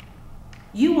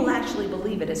 you will actually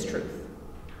believe it as truth.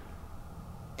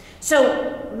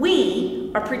 So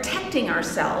we are protecting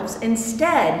ourselves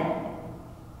instead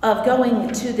of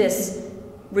going to this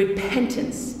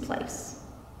repentance place.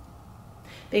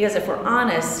 Because if we're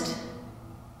honest,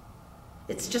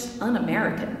 it's just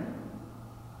un-American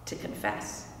to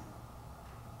confess.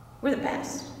 We're the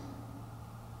best.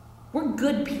 We're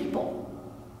good people.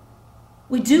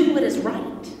 We do what is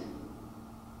right.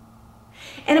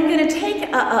 And I'm going to take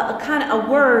a kind of a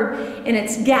word, and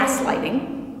it's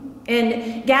gaslighting.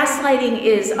 And gaslighting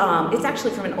is, it's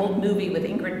actually from an old movie with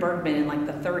Ingrid Bergman in like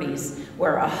the 30s,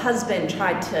 where a husband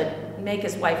tried to make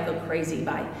his wife go crazy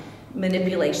by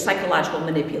manipulation, psychological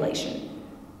manipulation.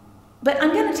 But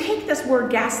I'm going to take this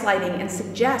word gaslighting and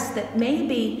suggest that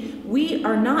maybe we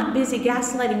are not busy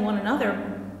gaslighting one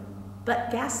another,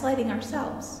 but gaslighting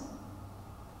ourselves.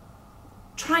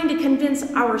 Trying to convince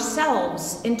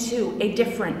ourselves into a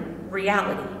different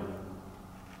reality.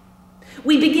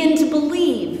 We begin to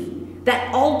believe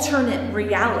that alternate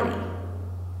reality.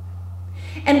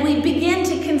 And we begin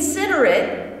to consider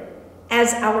it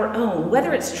as our own,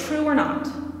 whether it's true or not.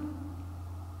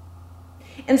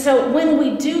 And so when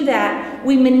we do that,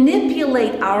 we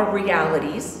manipulate our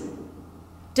realities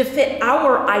to fit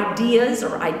our ideas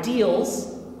or ideals.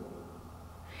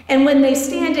 And when they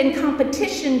stand in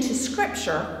competition to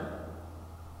Scripture,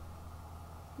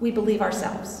 we believe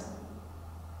ourselves.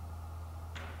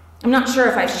 I'm not sure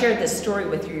if I've shared this story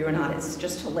with you or not. It's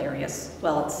just hilarious.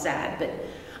 Well, it's sad, but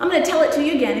I'm going to tell it to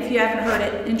you again. If you haven't heard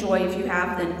it, enjoy. If you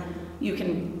have, then you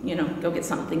can, go get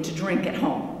something to drink at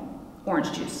home.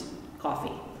 Orange juice,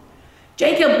 coffee.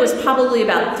 Jacob was probably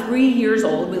about 3 years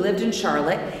old. We lived in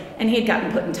Charlotte, and he had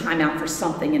gotten put in timeout for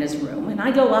something in his room. And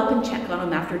I go up and check on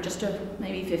him after just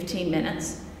maybe 15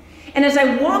 minutes. And as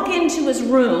I walk into his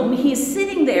room, he's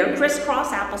sitting there, crisscross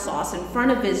applesauce, in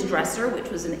front of his dresser, which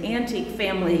was an antique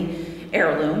family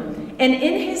heirloom. And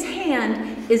in his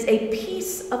hand is a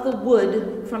piece of the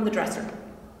wood from the dresser.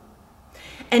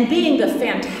 And being the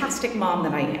fantastic mom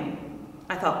that I am,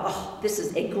 I thought, oh, this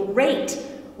is a great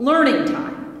learning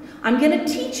time. I'm going to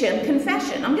teach him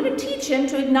confession. I'm going to teach him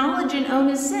to acknowledge and own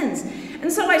his sins.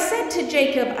 And so I said to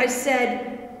Jacob, I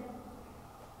said,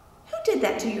 who did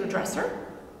that to your dresser?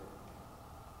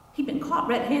 He'd been caught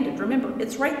red-handed. Remember,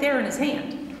 it's right there in his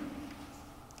hand.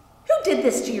 Who did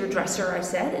this to your dresser, I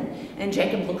said. And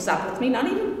Jacob looks up with me, not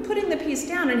even putting the piece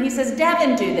down, and he says,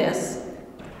 Devin, do this.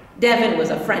 Devin was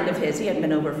a friend of his. He hadn't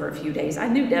been over for a few days. I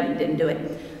knew Devin didn't do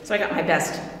it. So I got my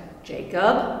best.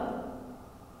 Jacob,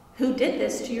 who did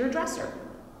this to your dresser?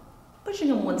 Pushing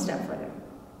him one step further.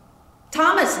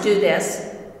 Thomas, do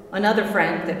this. Another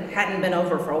friend that hadn't been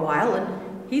over for a while,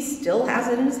 and he still has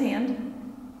it in his hand.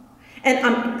 And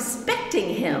I'm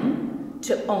expecting him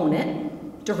to own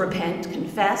it, to repent,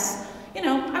 confess. I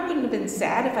wouldn't have been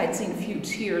sad if I'd seen a few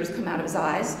tears come out of his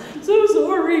eyes. So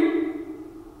sorry.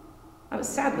 I was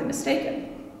sadly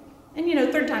mistaken.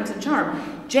 And third time's a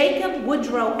charm. Jacob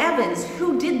Woodrow Evans,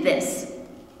 who did this?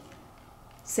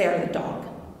 Sarah the dog.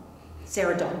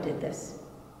 Sarah dog did this.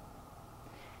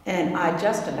 And I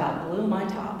just about blew my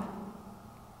top.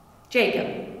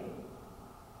 Jacob,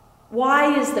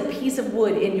 why is the piece of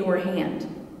wood in your hand?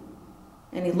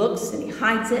 And he looks and he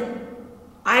hides it.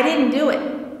 I didn't do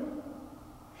it.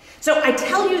 So I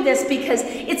tell you this because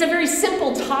it's a very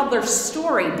simple toddler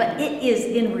story, but it is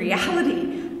in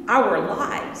reality our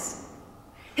lives.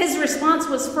 His response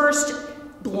was first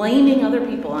blaming other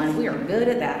people, and we are good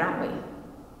at that, aren't we?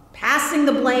 Passing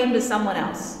the blame to someone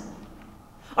else.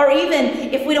 Or even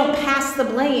if we don't pass the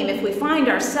blame, if we find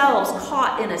ourselves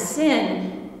caught in a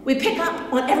sin, we pick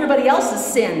up on everybody else's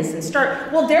sins and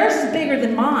start, well, theirs is bigger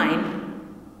than mine.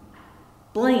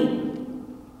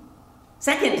 Blame.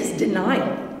 Second is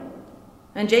denial.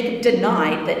 And Jacob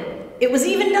denied that it was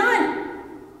even done.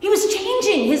 He was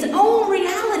changing his own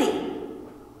reality.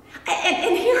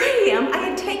 And here I am. I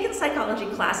had taken psychology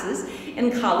classes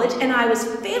in college, and I was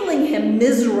failing him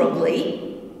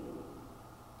miserably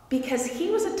because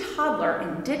he was a toddler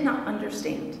and did not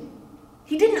understand.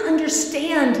 He didn't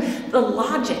understand the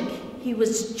logic. He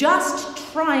was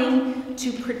just trying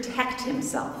to protect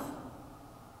himself.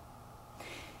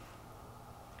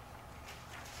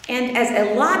 And as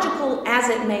illogical as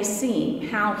it may seem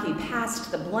how he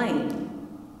passed the blame,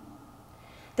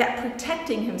 that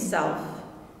protecting himself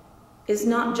is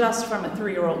not just from a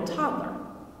 3-year-old toddler.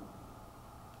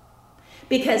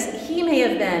 Because he may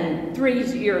have been 3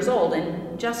 years old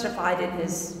and justified in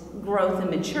his growth and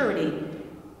maturity,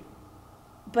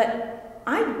 but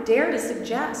I dare to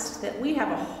suggest that we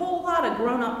have a whole lot of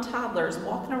grown-up toddlers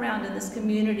walking around in this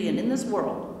community and in this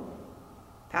world,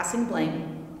 passing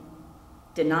blame,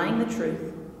 denying the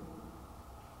truth,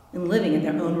 and living in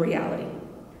their own reality.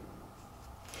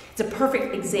 It's a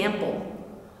perfect example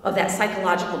of that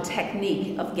psychological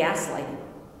technique of gaslighting.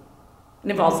 It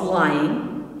involves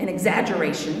lying and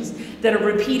exaggerations that are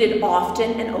repeated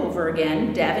often and over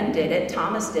again. Devin did it,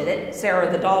 Thomas did it,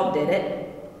 Sarah the dog did it.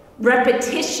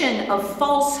 Repetition of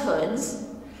falsehoods,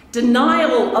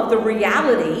 denial of the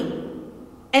reality,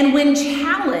 And when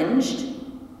challenged,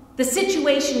 the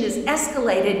situation is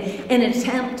escalated in an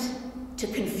attempt to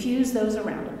confuse those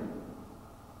around him,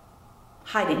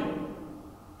 hiding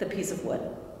the piece of wood.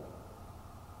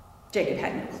 Jacob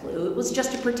had no clue. It was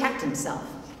just to protect himself.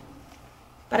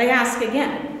 But I ask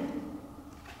again,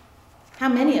 how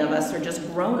many of us are just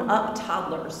grown-up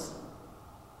toddlers?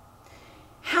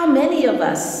 How many of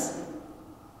us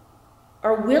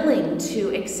are willing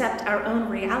to accept our own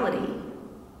reality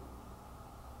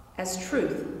as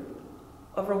truth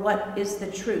over what is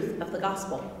the truth of the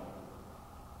gospel?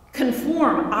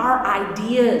 Conform our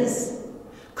ideas,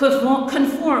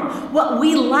 conform what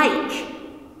we like,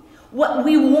 what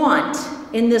we want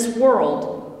in this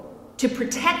world to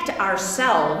protect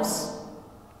ourselves,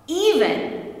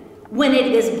 even when it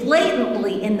is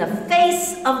blatantly in the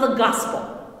face of the gospel.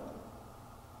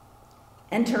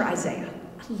 Enter Isaiah.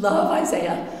 I love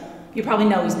Isaiah. You probably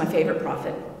know he's my favorite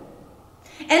prophet.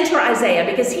 Enter Isaiah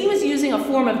because he was using a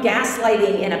form of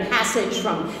gaslighting in a passage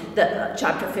from the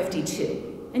chapter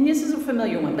 52. And this is a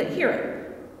familiar one, but hear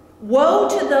it. Woe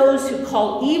to those who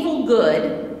call evil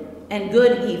good and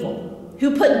good evil,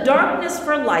 who put darkness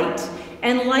for light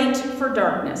and light for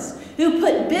darkness, who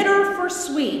put bitter for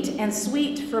sweet and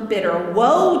sweet for bitter.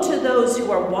 Woe to those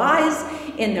who are wise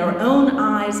in their own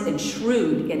eyes and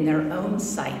shrewd in their own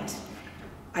sight.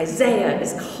 Isaiah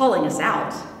is calling us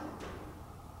out.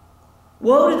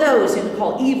 Woe to those who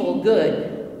call evil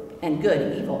good and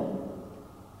good evil.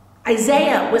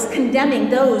 Isaiah was condemning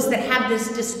those that have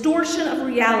this distortion of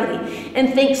reality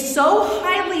and think so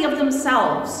highly of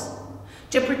themselves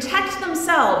to protect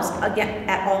themselves again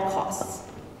at all costs.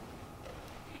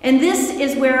 And this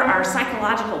is where our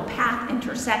psychological path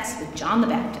intersects with John the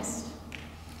Baptist.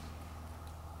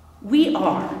 We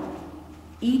are,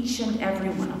 each and every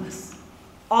one of us,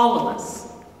 all of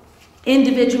us,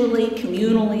 individually,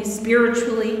 communally,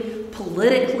 spiritually,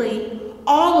 politically,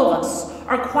 all of us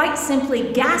are quite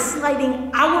simply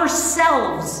gaslighting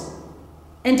ourselves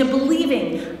into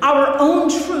believing our own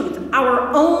truth,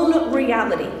 our own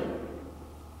reality.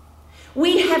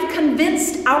 We have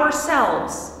convinced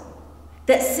ourselves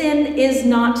that sin is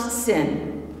not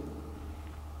sin.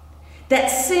 That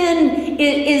sin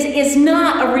is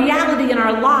not a reality in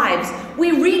our lives.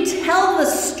 We retell the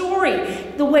story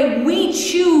the way we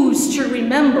choose to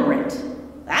remember it.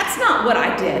 That's not what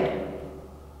I did.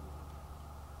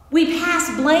 We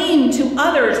pass blame to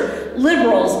others.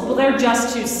 Liberals, well, they're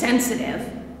just too sensitive.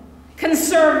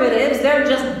 Conservatives, they're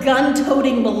just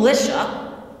gun-toting militia.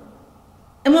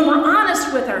 And when we're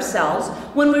honest with ourselves,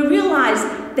 when we realize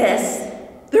this,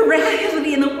 the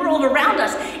reality in the world around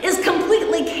us is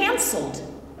completely canceled.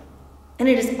 And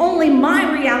it is only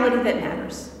my reality that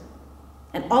matters.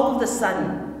 And all of a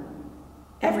sudden,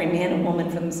 every man and woman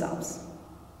for themselves.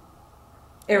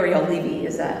 Ariel Levy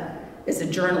is a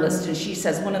journalist, and she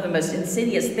says one of the most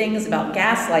insidious things about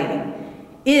gaslighting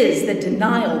is the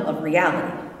denial of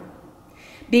reality.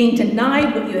 Being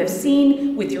denied what you have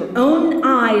seen with your own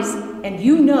eyes and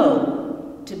you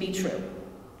know to be true.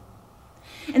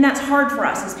 And that's hard for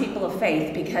us as people of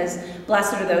faith because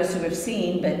blessed are those who have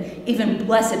seen, but even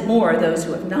blessed more are those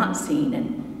who have not seen,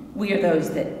 and we are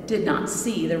those that did not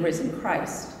see the risen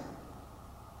Christ.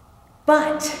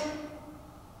 But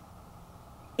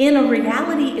in a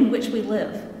reality in which we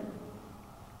live,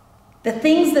 the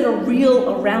things that are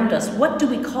real around us, what do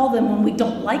we call them when we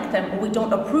don't like them, or we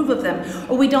don't approve of them,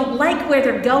 or we don't like where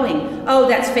they're going? Oh,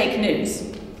 that's fake news.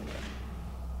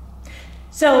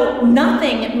 So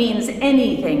nothing means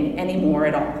anything anymore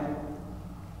at all.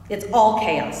 It's all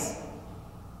chaos.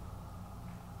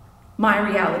 My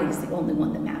reality is the only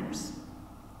one that matters.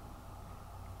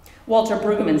 Walter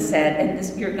Brueggemann said, and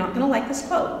this, you're not going to like this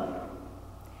quote,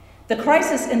 "The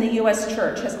crisis in the U.S.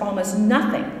 church has almost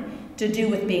nothing to do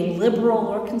with being liberal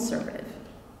or conservative.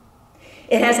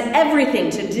 It has everything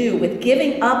to do with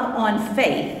giving up on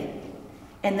faith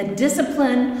and the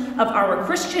discipline of our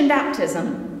Christian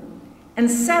baptism and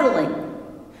settling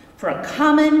for a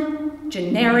common,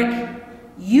 generic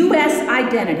U.S.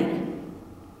 identity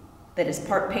that is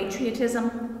part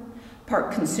patriotism,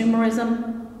 part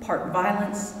consumerism, part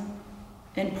violence,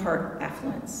 and part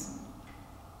affluence."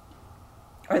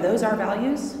 Are those our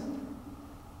values?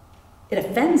 It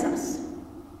offends us.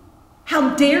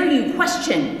 How dare you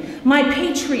question my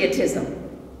patriotism?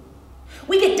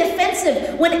 We get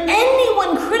defensive when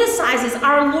anyone criticizes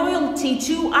our loyalty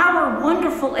to our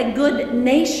wonderful and good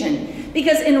nation,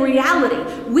 because in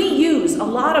reality, we use a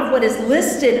lot of what is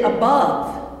listed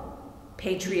above: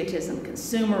 patriotism,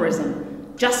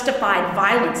 consumerism, justified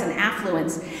violence and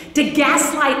affluence, to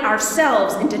gaslight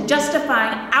ourselves into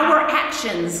justifying our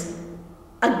actions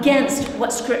against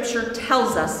what Scripture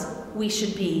tells us we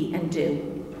should be and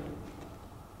do.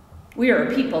 We are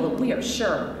a people that we are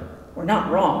sure we're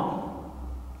not wrong.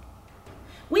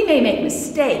 We may make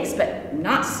mistakes, but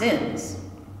not sins.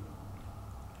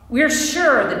 We're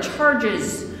sure the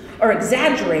charges are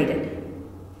exaggerated.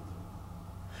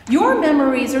 Your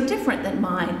memories are different than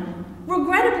mine,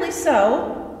 regrettably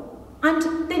so.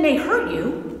 They may hurt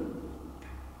you,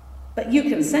 but you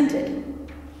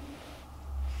consented.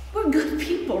 We're good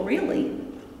people, really.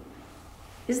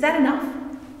 Is that enough?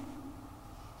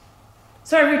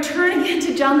 So I return again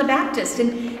to John the Baptist,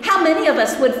 and how many of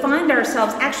us would find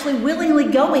ourselves actually willingly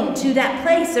going to that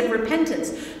place of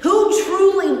repentance? Who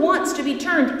truly wants to be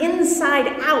turned inside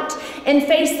out and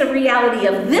face the reality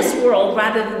of this world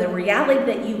rather than the reality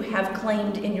that you have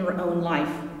claimed in your own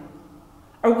life?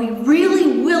 Are we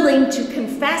really willing to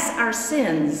confess our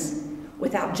sins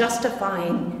without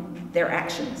justifying their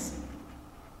actions?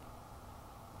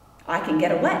 I can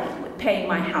get away with paying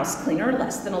my house cleaner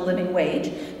less than a living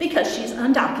wage because she's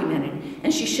undocumented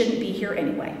and she shouldn't be here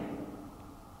anyway.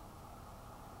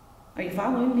 Are you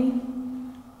following me?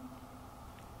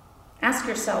 Ask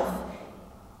yourself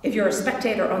if you're a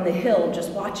spectator on the hill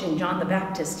just watching John the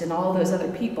Baptist and all those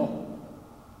other people.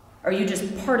 Are you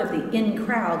just part of the in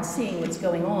crowd seeing what's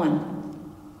going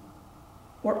on?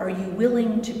 Or are you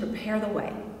willing to prepare the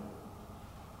way?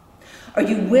 Are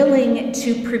you willing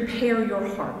to prepare your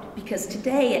heart? Because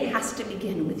today it has to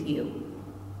begin with you.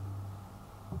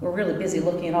 We're really busy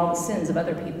looking at all the sins of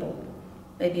other people.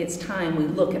 Maybe it's time we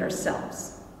look at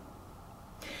ourselves.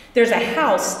 There's a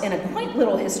house in a quaint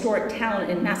little historic town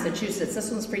in Massachusetts. This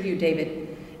one's for you,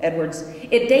 David Edwards.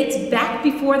 It dates back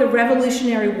before the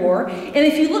Revolutionary War. And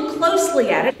if you look closely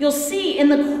at it, you'll see in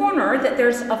the corner that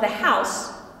there's of the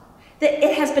house that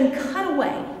it has been cut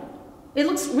away. It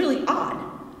looks really odd.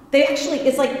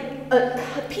 It's like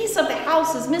a piece of the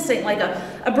house is missing, like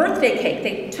a birthday cake.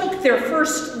 They took their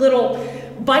first little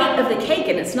bite of the cake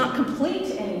and it's not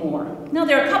complete anymore. Now,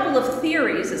 there are a couple of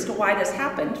theories as to why this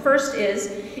happened. First is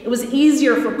it was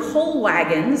easier for coal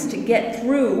wagons to get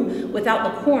through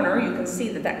without the corner. You can see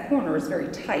that that corner is very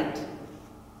tight.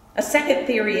 A second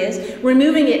theory is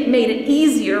removing it made it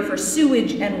easier for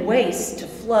sewage and waste to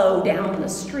flow down the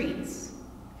streets.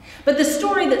 But the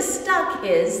story that stuck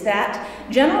is that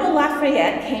General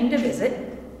Lafayette came to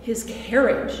visit. His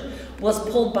carriage was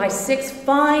pulled by 6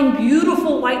 fine,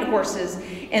 beautiful white horses,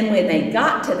 and when they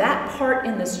got to that part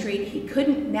in the street, he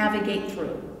couldn't navigate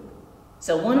through.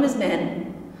 So one of his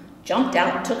men jumped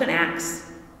out, took an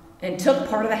axe, and took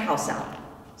part of the house out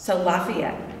so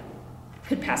Lafayette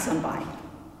could pass on by.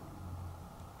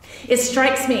 It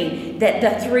strikes me that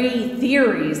the 3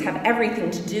 theories have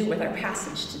everything to do with our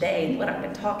passage today and what I've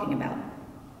been talking about.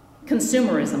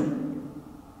 Consumerism.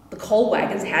 The coal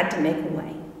wagons had to make a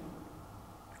way.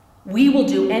 We will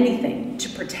do anything to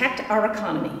protect our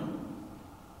economy,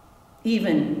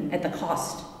 even at the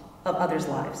cost of others'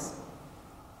 lives.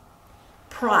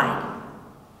 Pride.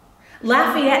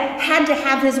 Lafayette had to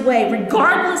have his way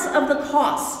regardless of the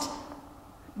cost,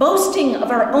 boasting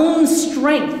of our own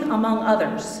strength among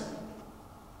others.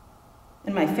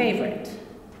 And my favorite,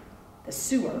 the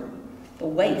sewer, the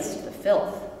waste, the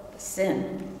filth, the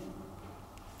sin.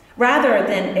 Rather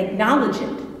than acknowledge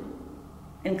it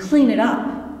and clean it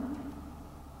up,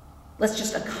 let's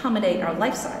just accommodate our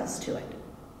lifestyles to it.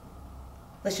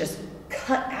 Let's just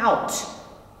cut out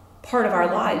part of our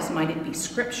lives. Might it be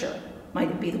scripture? Might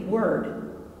it be the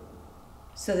word?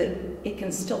 So that it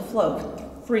can still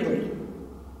flow freely.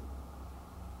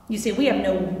 You see, we have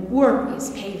no worries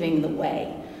paving the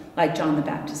way, like John the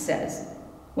Baptist says,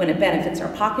 when it benefits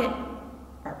our pocket,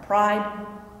 our pride,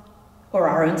 or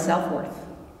our own self-worth.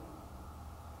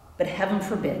 But heaven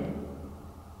forbid,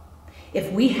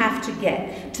 if we have to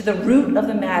get to the root of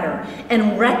the matter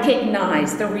and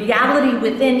recognize the reality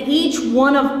within each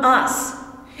one of us,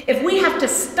 if we have to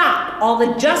stop all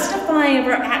the justifying of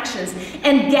our actions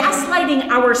and gaslighting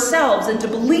ourselves into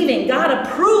believing God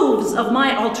approves of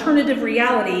my alternative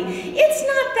reality, it's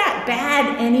not that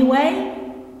bad anyway.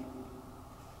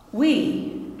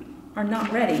 We are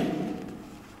not ready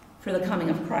for the coming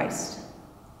of Christ.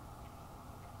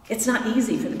 It's not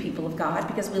easy for the people of God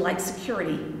because we like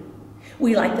security.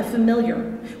 We like the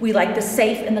familiar. We like the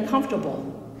safe and the comfortable.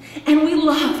 And we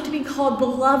love to be called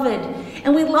beloved.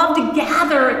 And we love to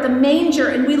gather at the manger,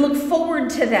 and we look forward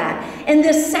to that. And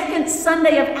this second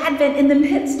Sunday of Advent, in the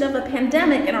midst of a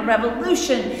pandemic and a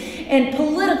revolution and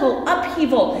political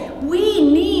upheaval, we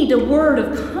need a word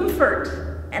of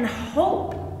comfort and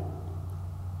hope.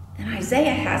 And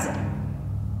Isaiah has it.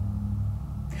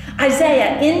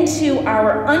 Isaiah, into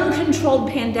our uncontrolled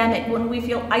pandemic when we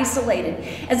feel isolated,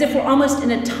 as if we're almost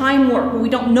in a time warp where we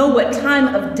don't know what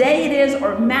time of day it is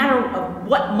or matter of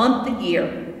what month of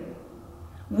year.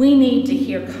 We need to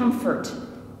hear comfort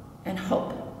and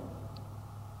hope.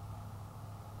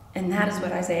 And that is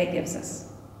what Isaiah gives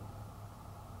us.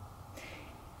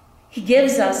 He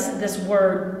gives us this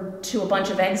word to a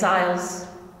bunch of exiles,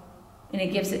 and he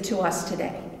gives it to us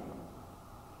today.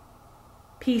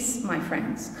 Peace, my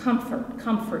friends, comfort,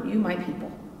 comfort you, my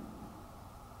people.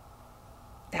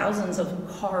 Thousands of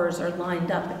cars are lined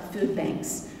up at food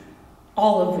banks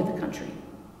all over the country.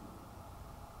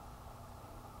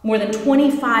 More than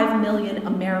 25 million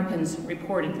Americans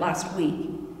reported last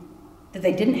week that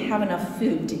they didn't have enough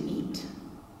food to eat.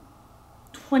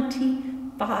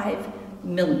 25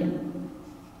 million.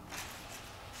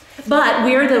 But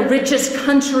we're the richest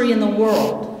country in the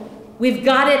world. We've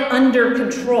got it under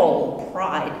control.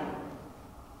 Pride.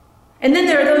 And then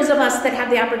there are those of us that have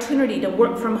the opportunity to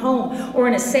work from home or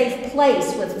in a safe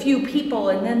place with few people,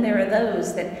 and then there are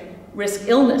those that risk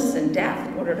illness and death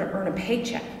in order to earn a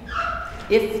paycheck,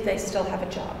 if they still have a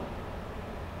job.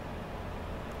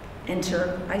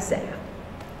 Enter Isaiah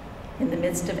in the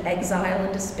midst of exile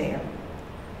and despair.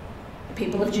 The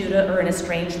people of Judah are in a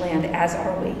strange land, as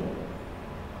are we.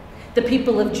 The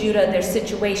people of Judah, their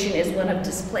situation is one of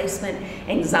displacement,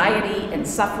 anxiety, and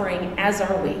suffering, as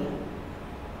are we.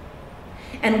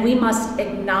 And we must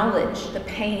acknowledge the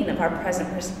pain of our present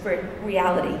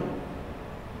reality.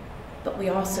 But we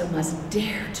also must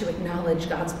dare to acknowledge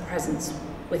God's presence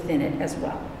within it as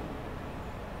well.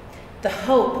 The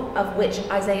hope of which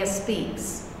Isaiah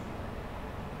speaks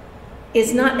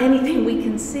is not anything we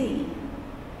can see.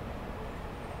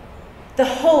 The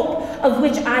hope of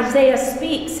which Isaiah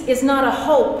speaks is not a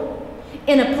hope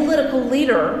in a political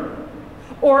leader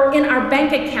or in our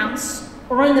bank accounts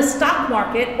or in the stock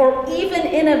market or even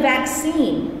in a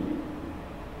vaccine.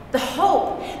 The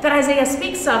hope that Isaiah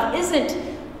speaks of isn't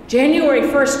January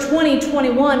 1st,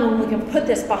 2021, when we can put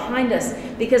this behind us,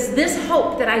 because this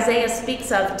hope that Isaiah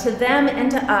speaks of to them and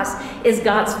to us is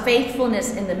God's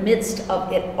faithfulness in the midst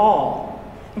of it all.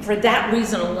 And for that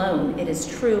reason alone, it is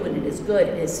true and it is good,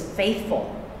 it is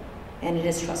faithful, and it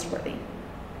is trustworthy.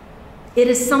 It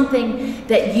is something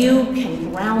that you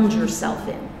can ground yourself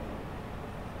in.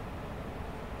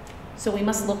 So we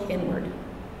must look inward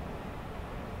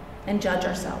and judge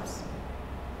ourselves.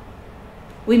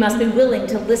 We must be willing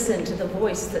to listen to the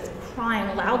voice that's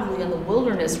crying loudly in the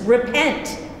wilderness,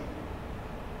 repent.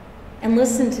 And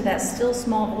listen to that still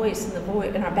small voice in the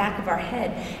voice in our back of our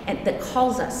head and that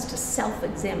calls us to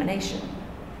self-examination.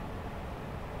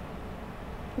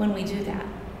 When we do that,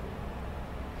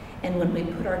 and when we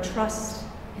put our trust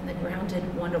in the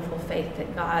grounded, wonderful faith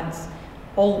that God's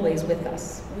always with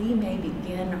us, we may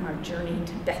begin our journey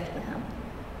to Bethlehem.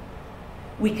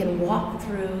 We can walk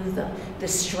through the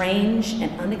strange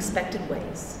and unexpected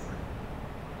ways.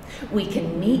 We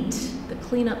can meet the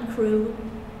cleanup crew,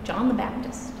 John the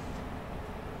Baptist.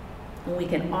 And we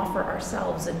can offer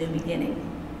ourselves a new beginning,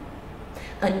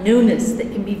 a newness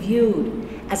that can be viewed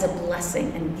as a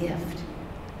blessing and gift,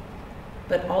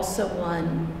 but also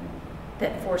one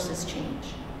that forces change.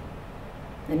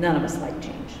 And none of us like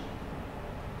change.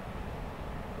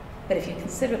 But if you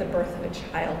consider the birth of a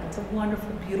child, it's a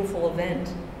wonderful, beautiful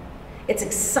event. It's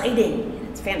exciting,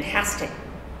 it's fantastic,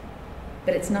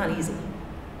 but it's not easy.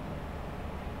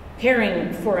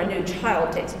 Caring for a new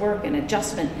child takes work and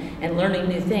adjustment and learning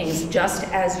new things, just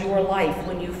as your life,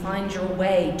 when you find your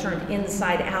way turned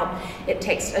inside out, it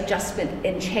takes adjustment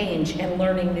and change and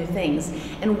learning new things.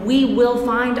 And we will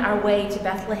find our way to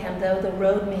Bethlehem, though the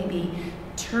road may be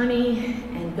turny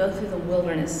and go through the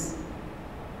wilderness.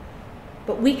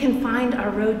 But we can find our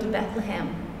road to Bethlehem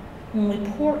when we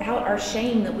pour out our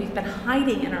shame that we've been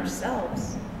hiding in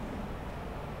ourselves.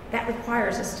 That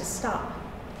requires us to stop.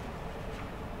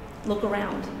 Look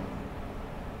around.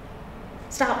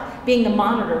 Stop being the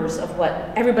monitors of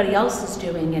what everybody else is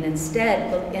doing and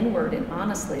instead look inward and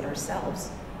honestly at ourselves,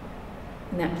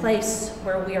 in that place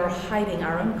where we are hiding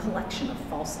our own collection of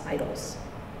false idols.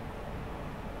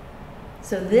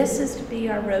 So this is to be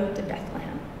our road to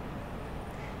Bethlehem.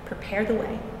 Prepare the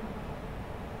way.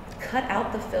 Cut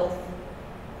out the filth.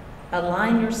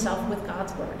 Align yourself with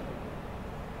God's word.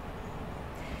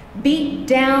 Beat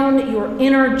down your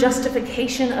inner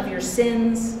justification of your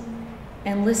sins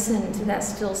and listen to that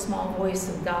still small voice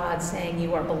of God saying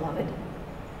you are beloved.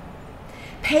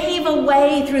 Pave a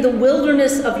way through the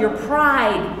wilderness of your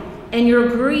pride and your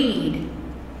greed.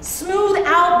 Smooth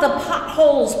out the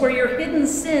potholes where your hidden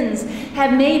sins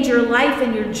have made your life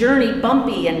and your journey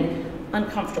bumpy and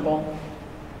uncomfortable.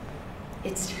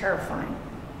 It's terrifying.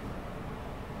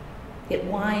 It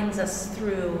winds us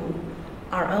through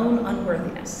our own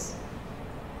unworthiness.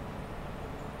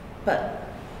 But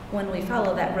when we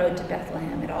follow that road to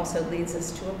Bethlehem, it also leads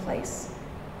us to a place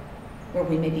where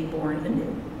we may be born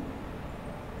anew.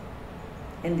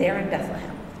 And there in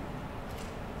Bethlehem,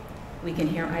 we can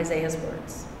hear Isaiah's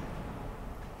words.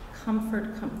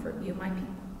 Comfort, comfort you, my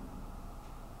people.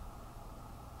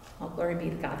 All glory be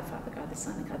to God the Father, God the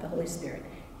Son, and God the Holy Spirit.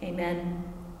 Amen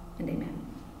and amen.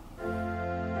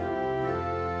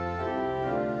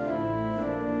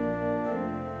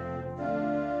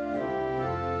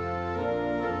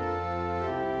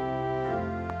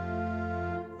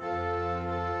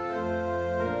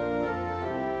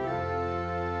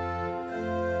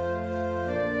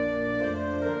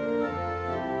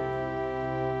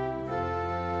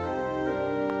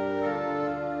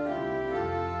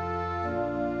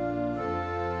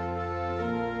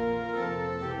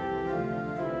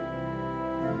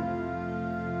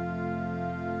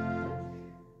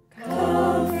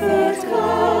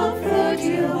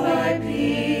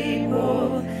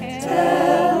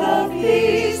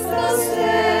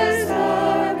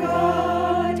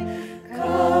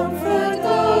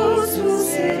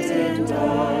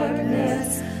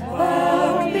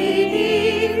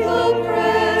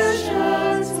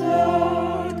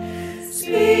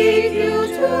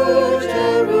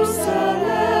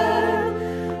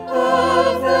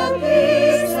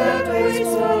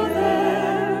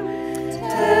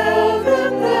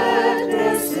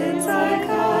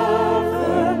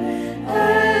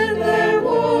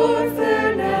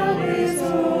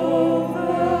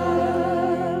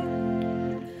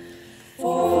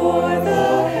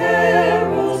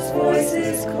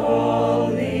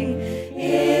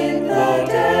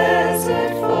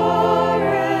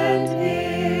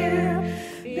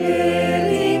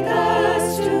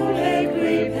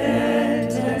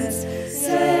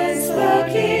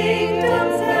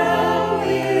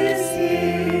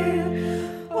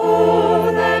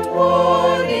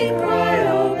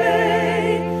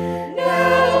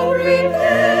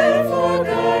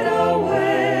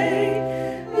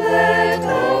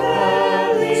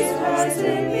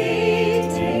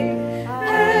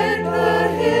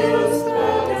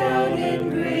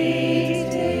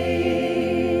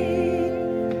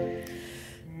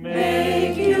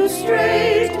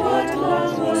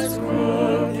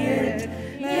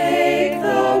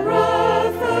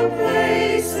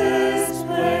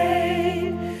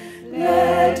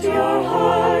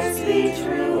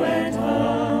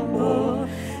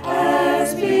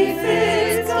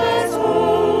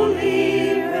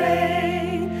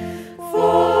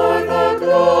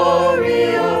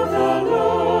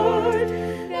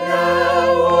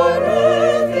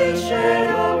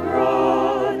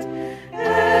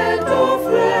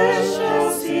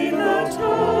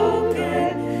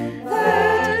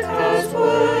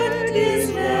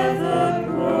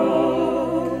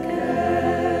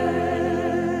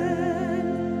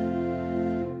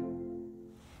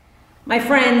 My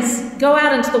friends, go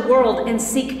out into the world and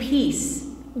seek peace.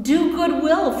 Do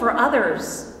goodwill for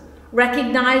others,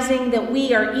 recognizing that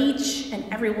we are each and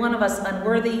every one of us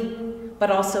unworthy, but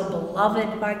also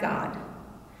beloved by God.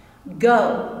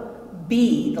 Go,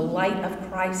 be the light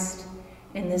of Christ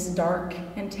in this dark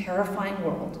and terrifying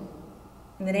world.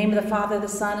 In the name of the Father, the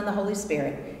Son, and the Holy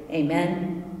Spirit,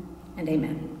 amen and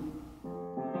amen.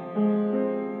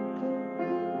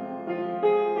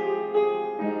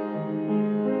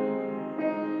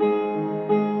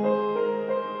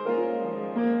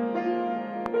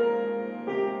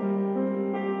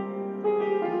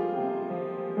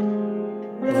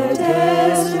 The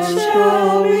desert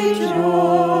shall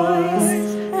rejoice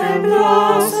and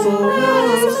blossom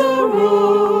as a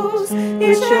rose.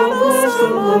 It shall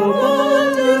blossom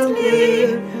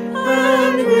abundantly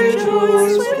and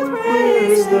rejoice with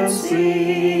praise the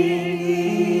sea.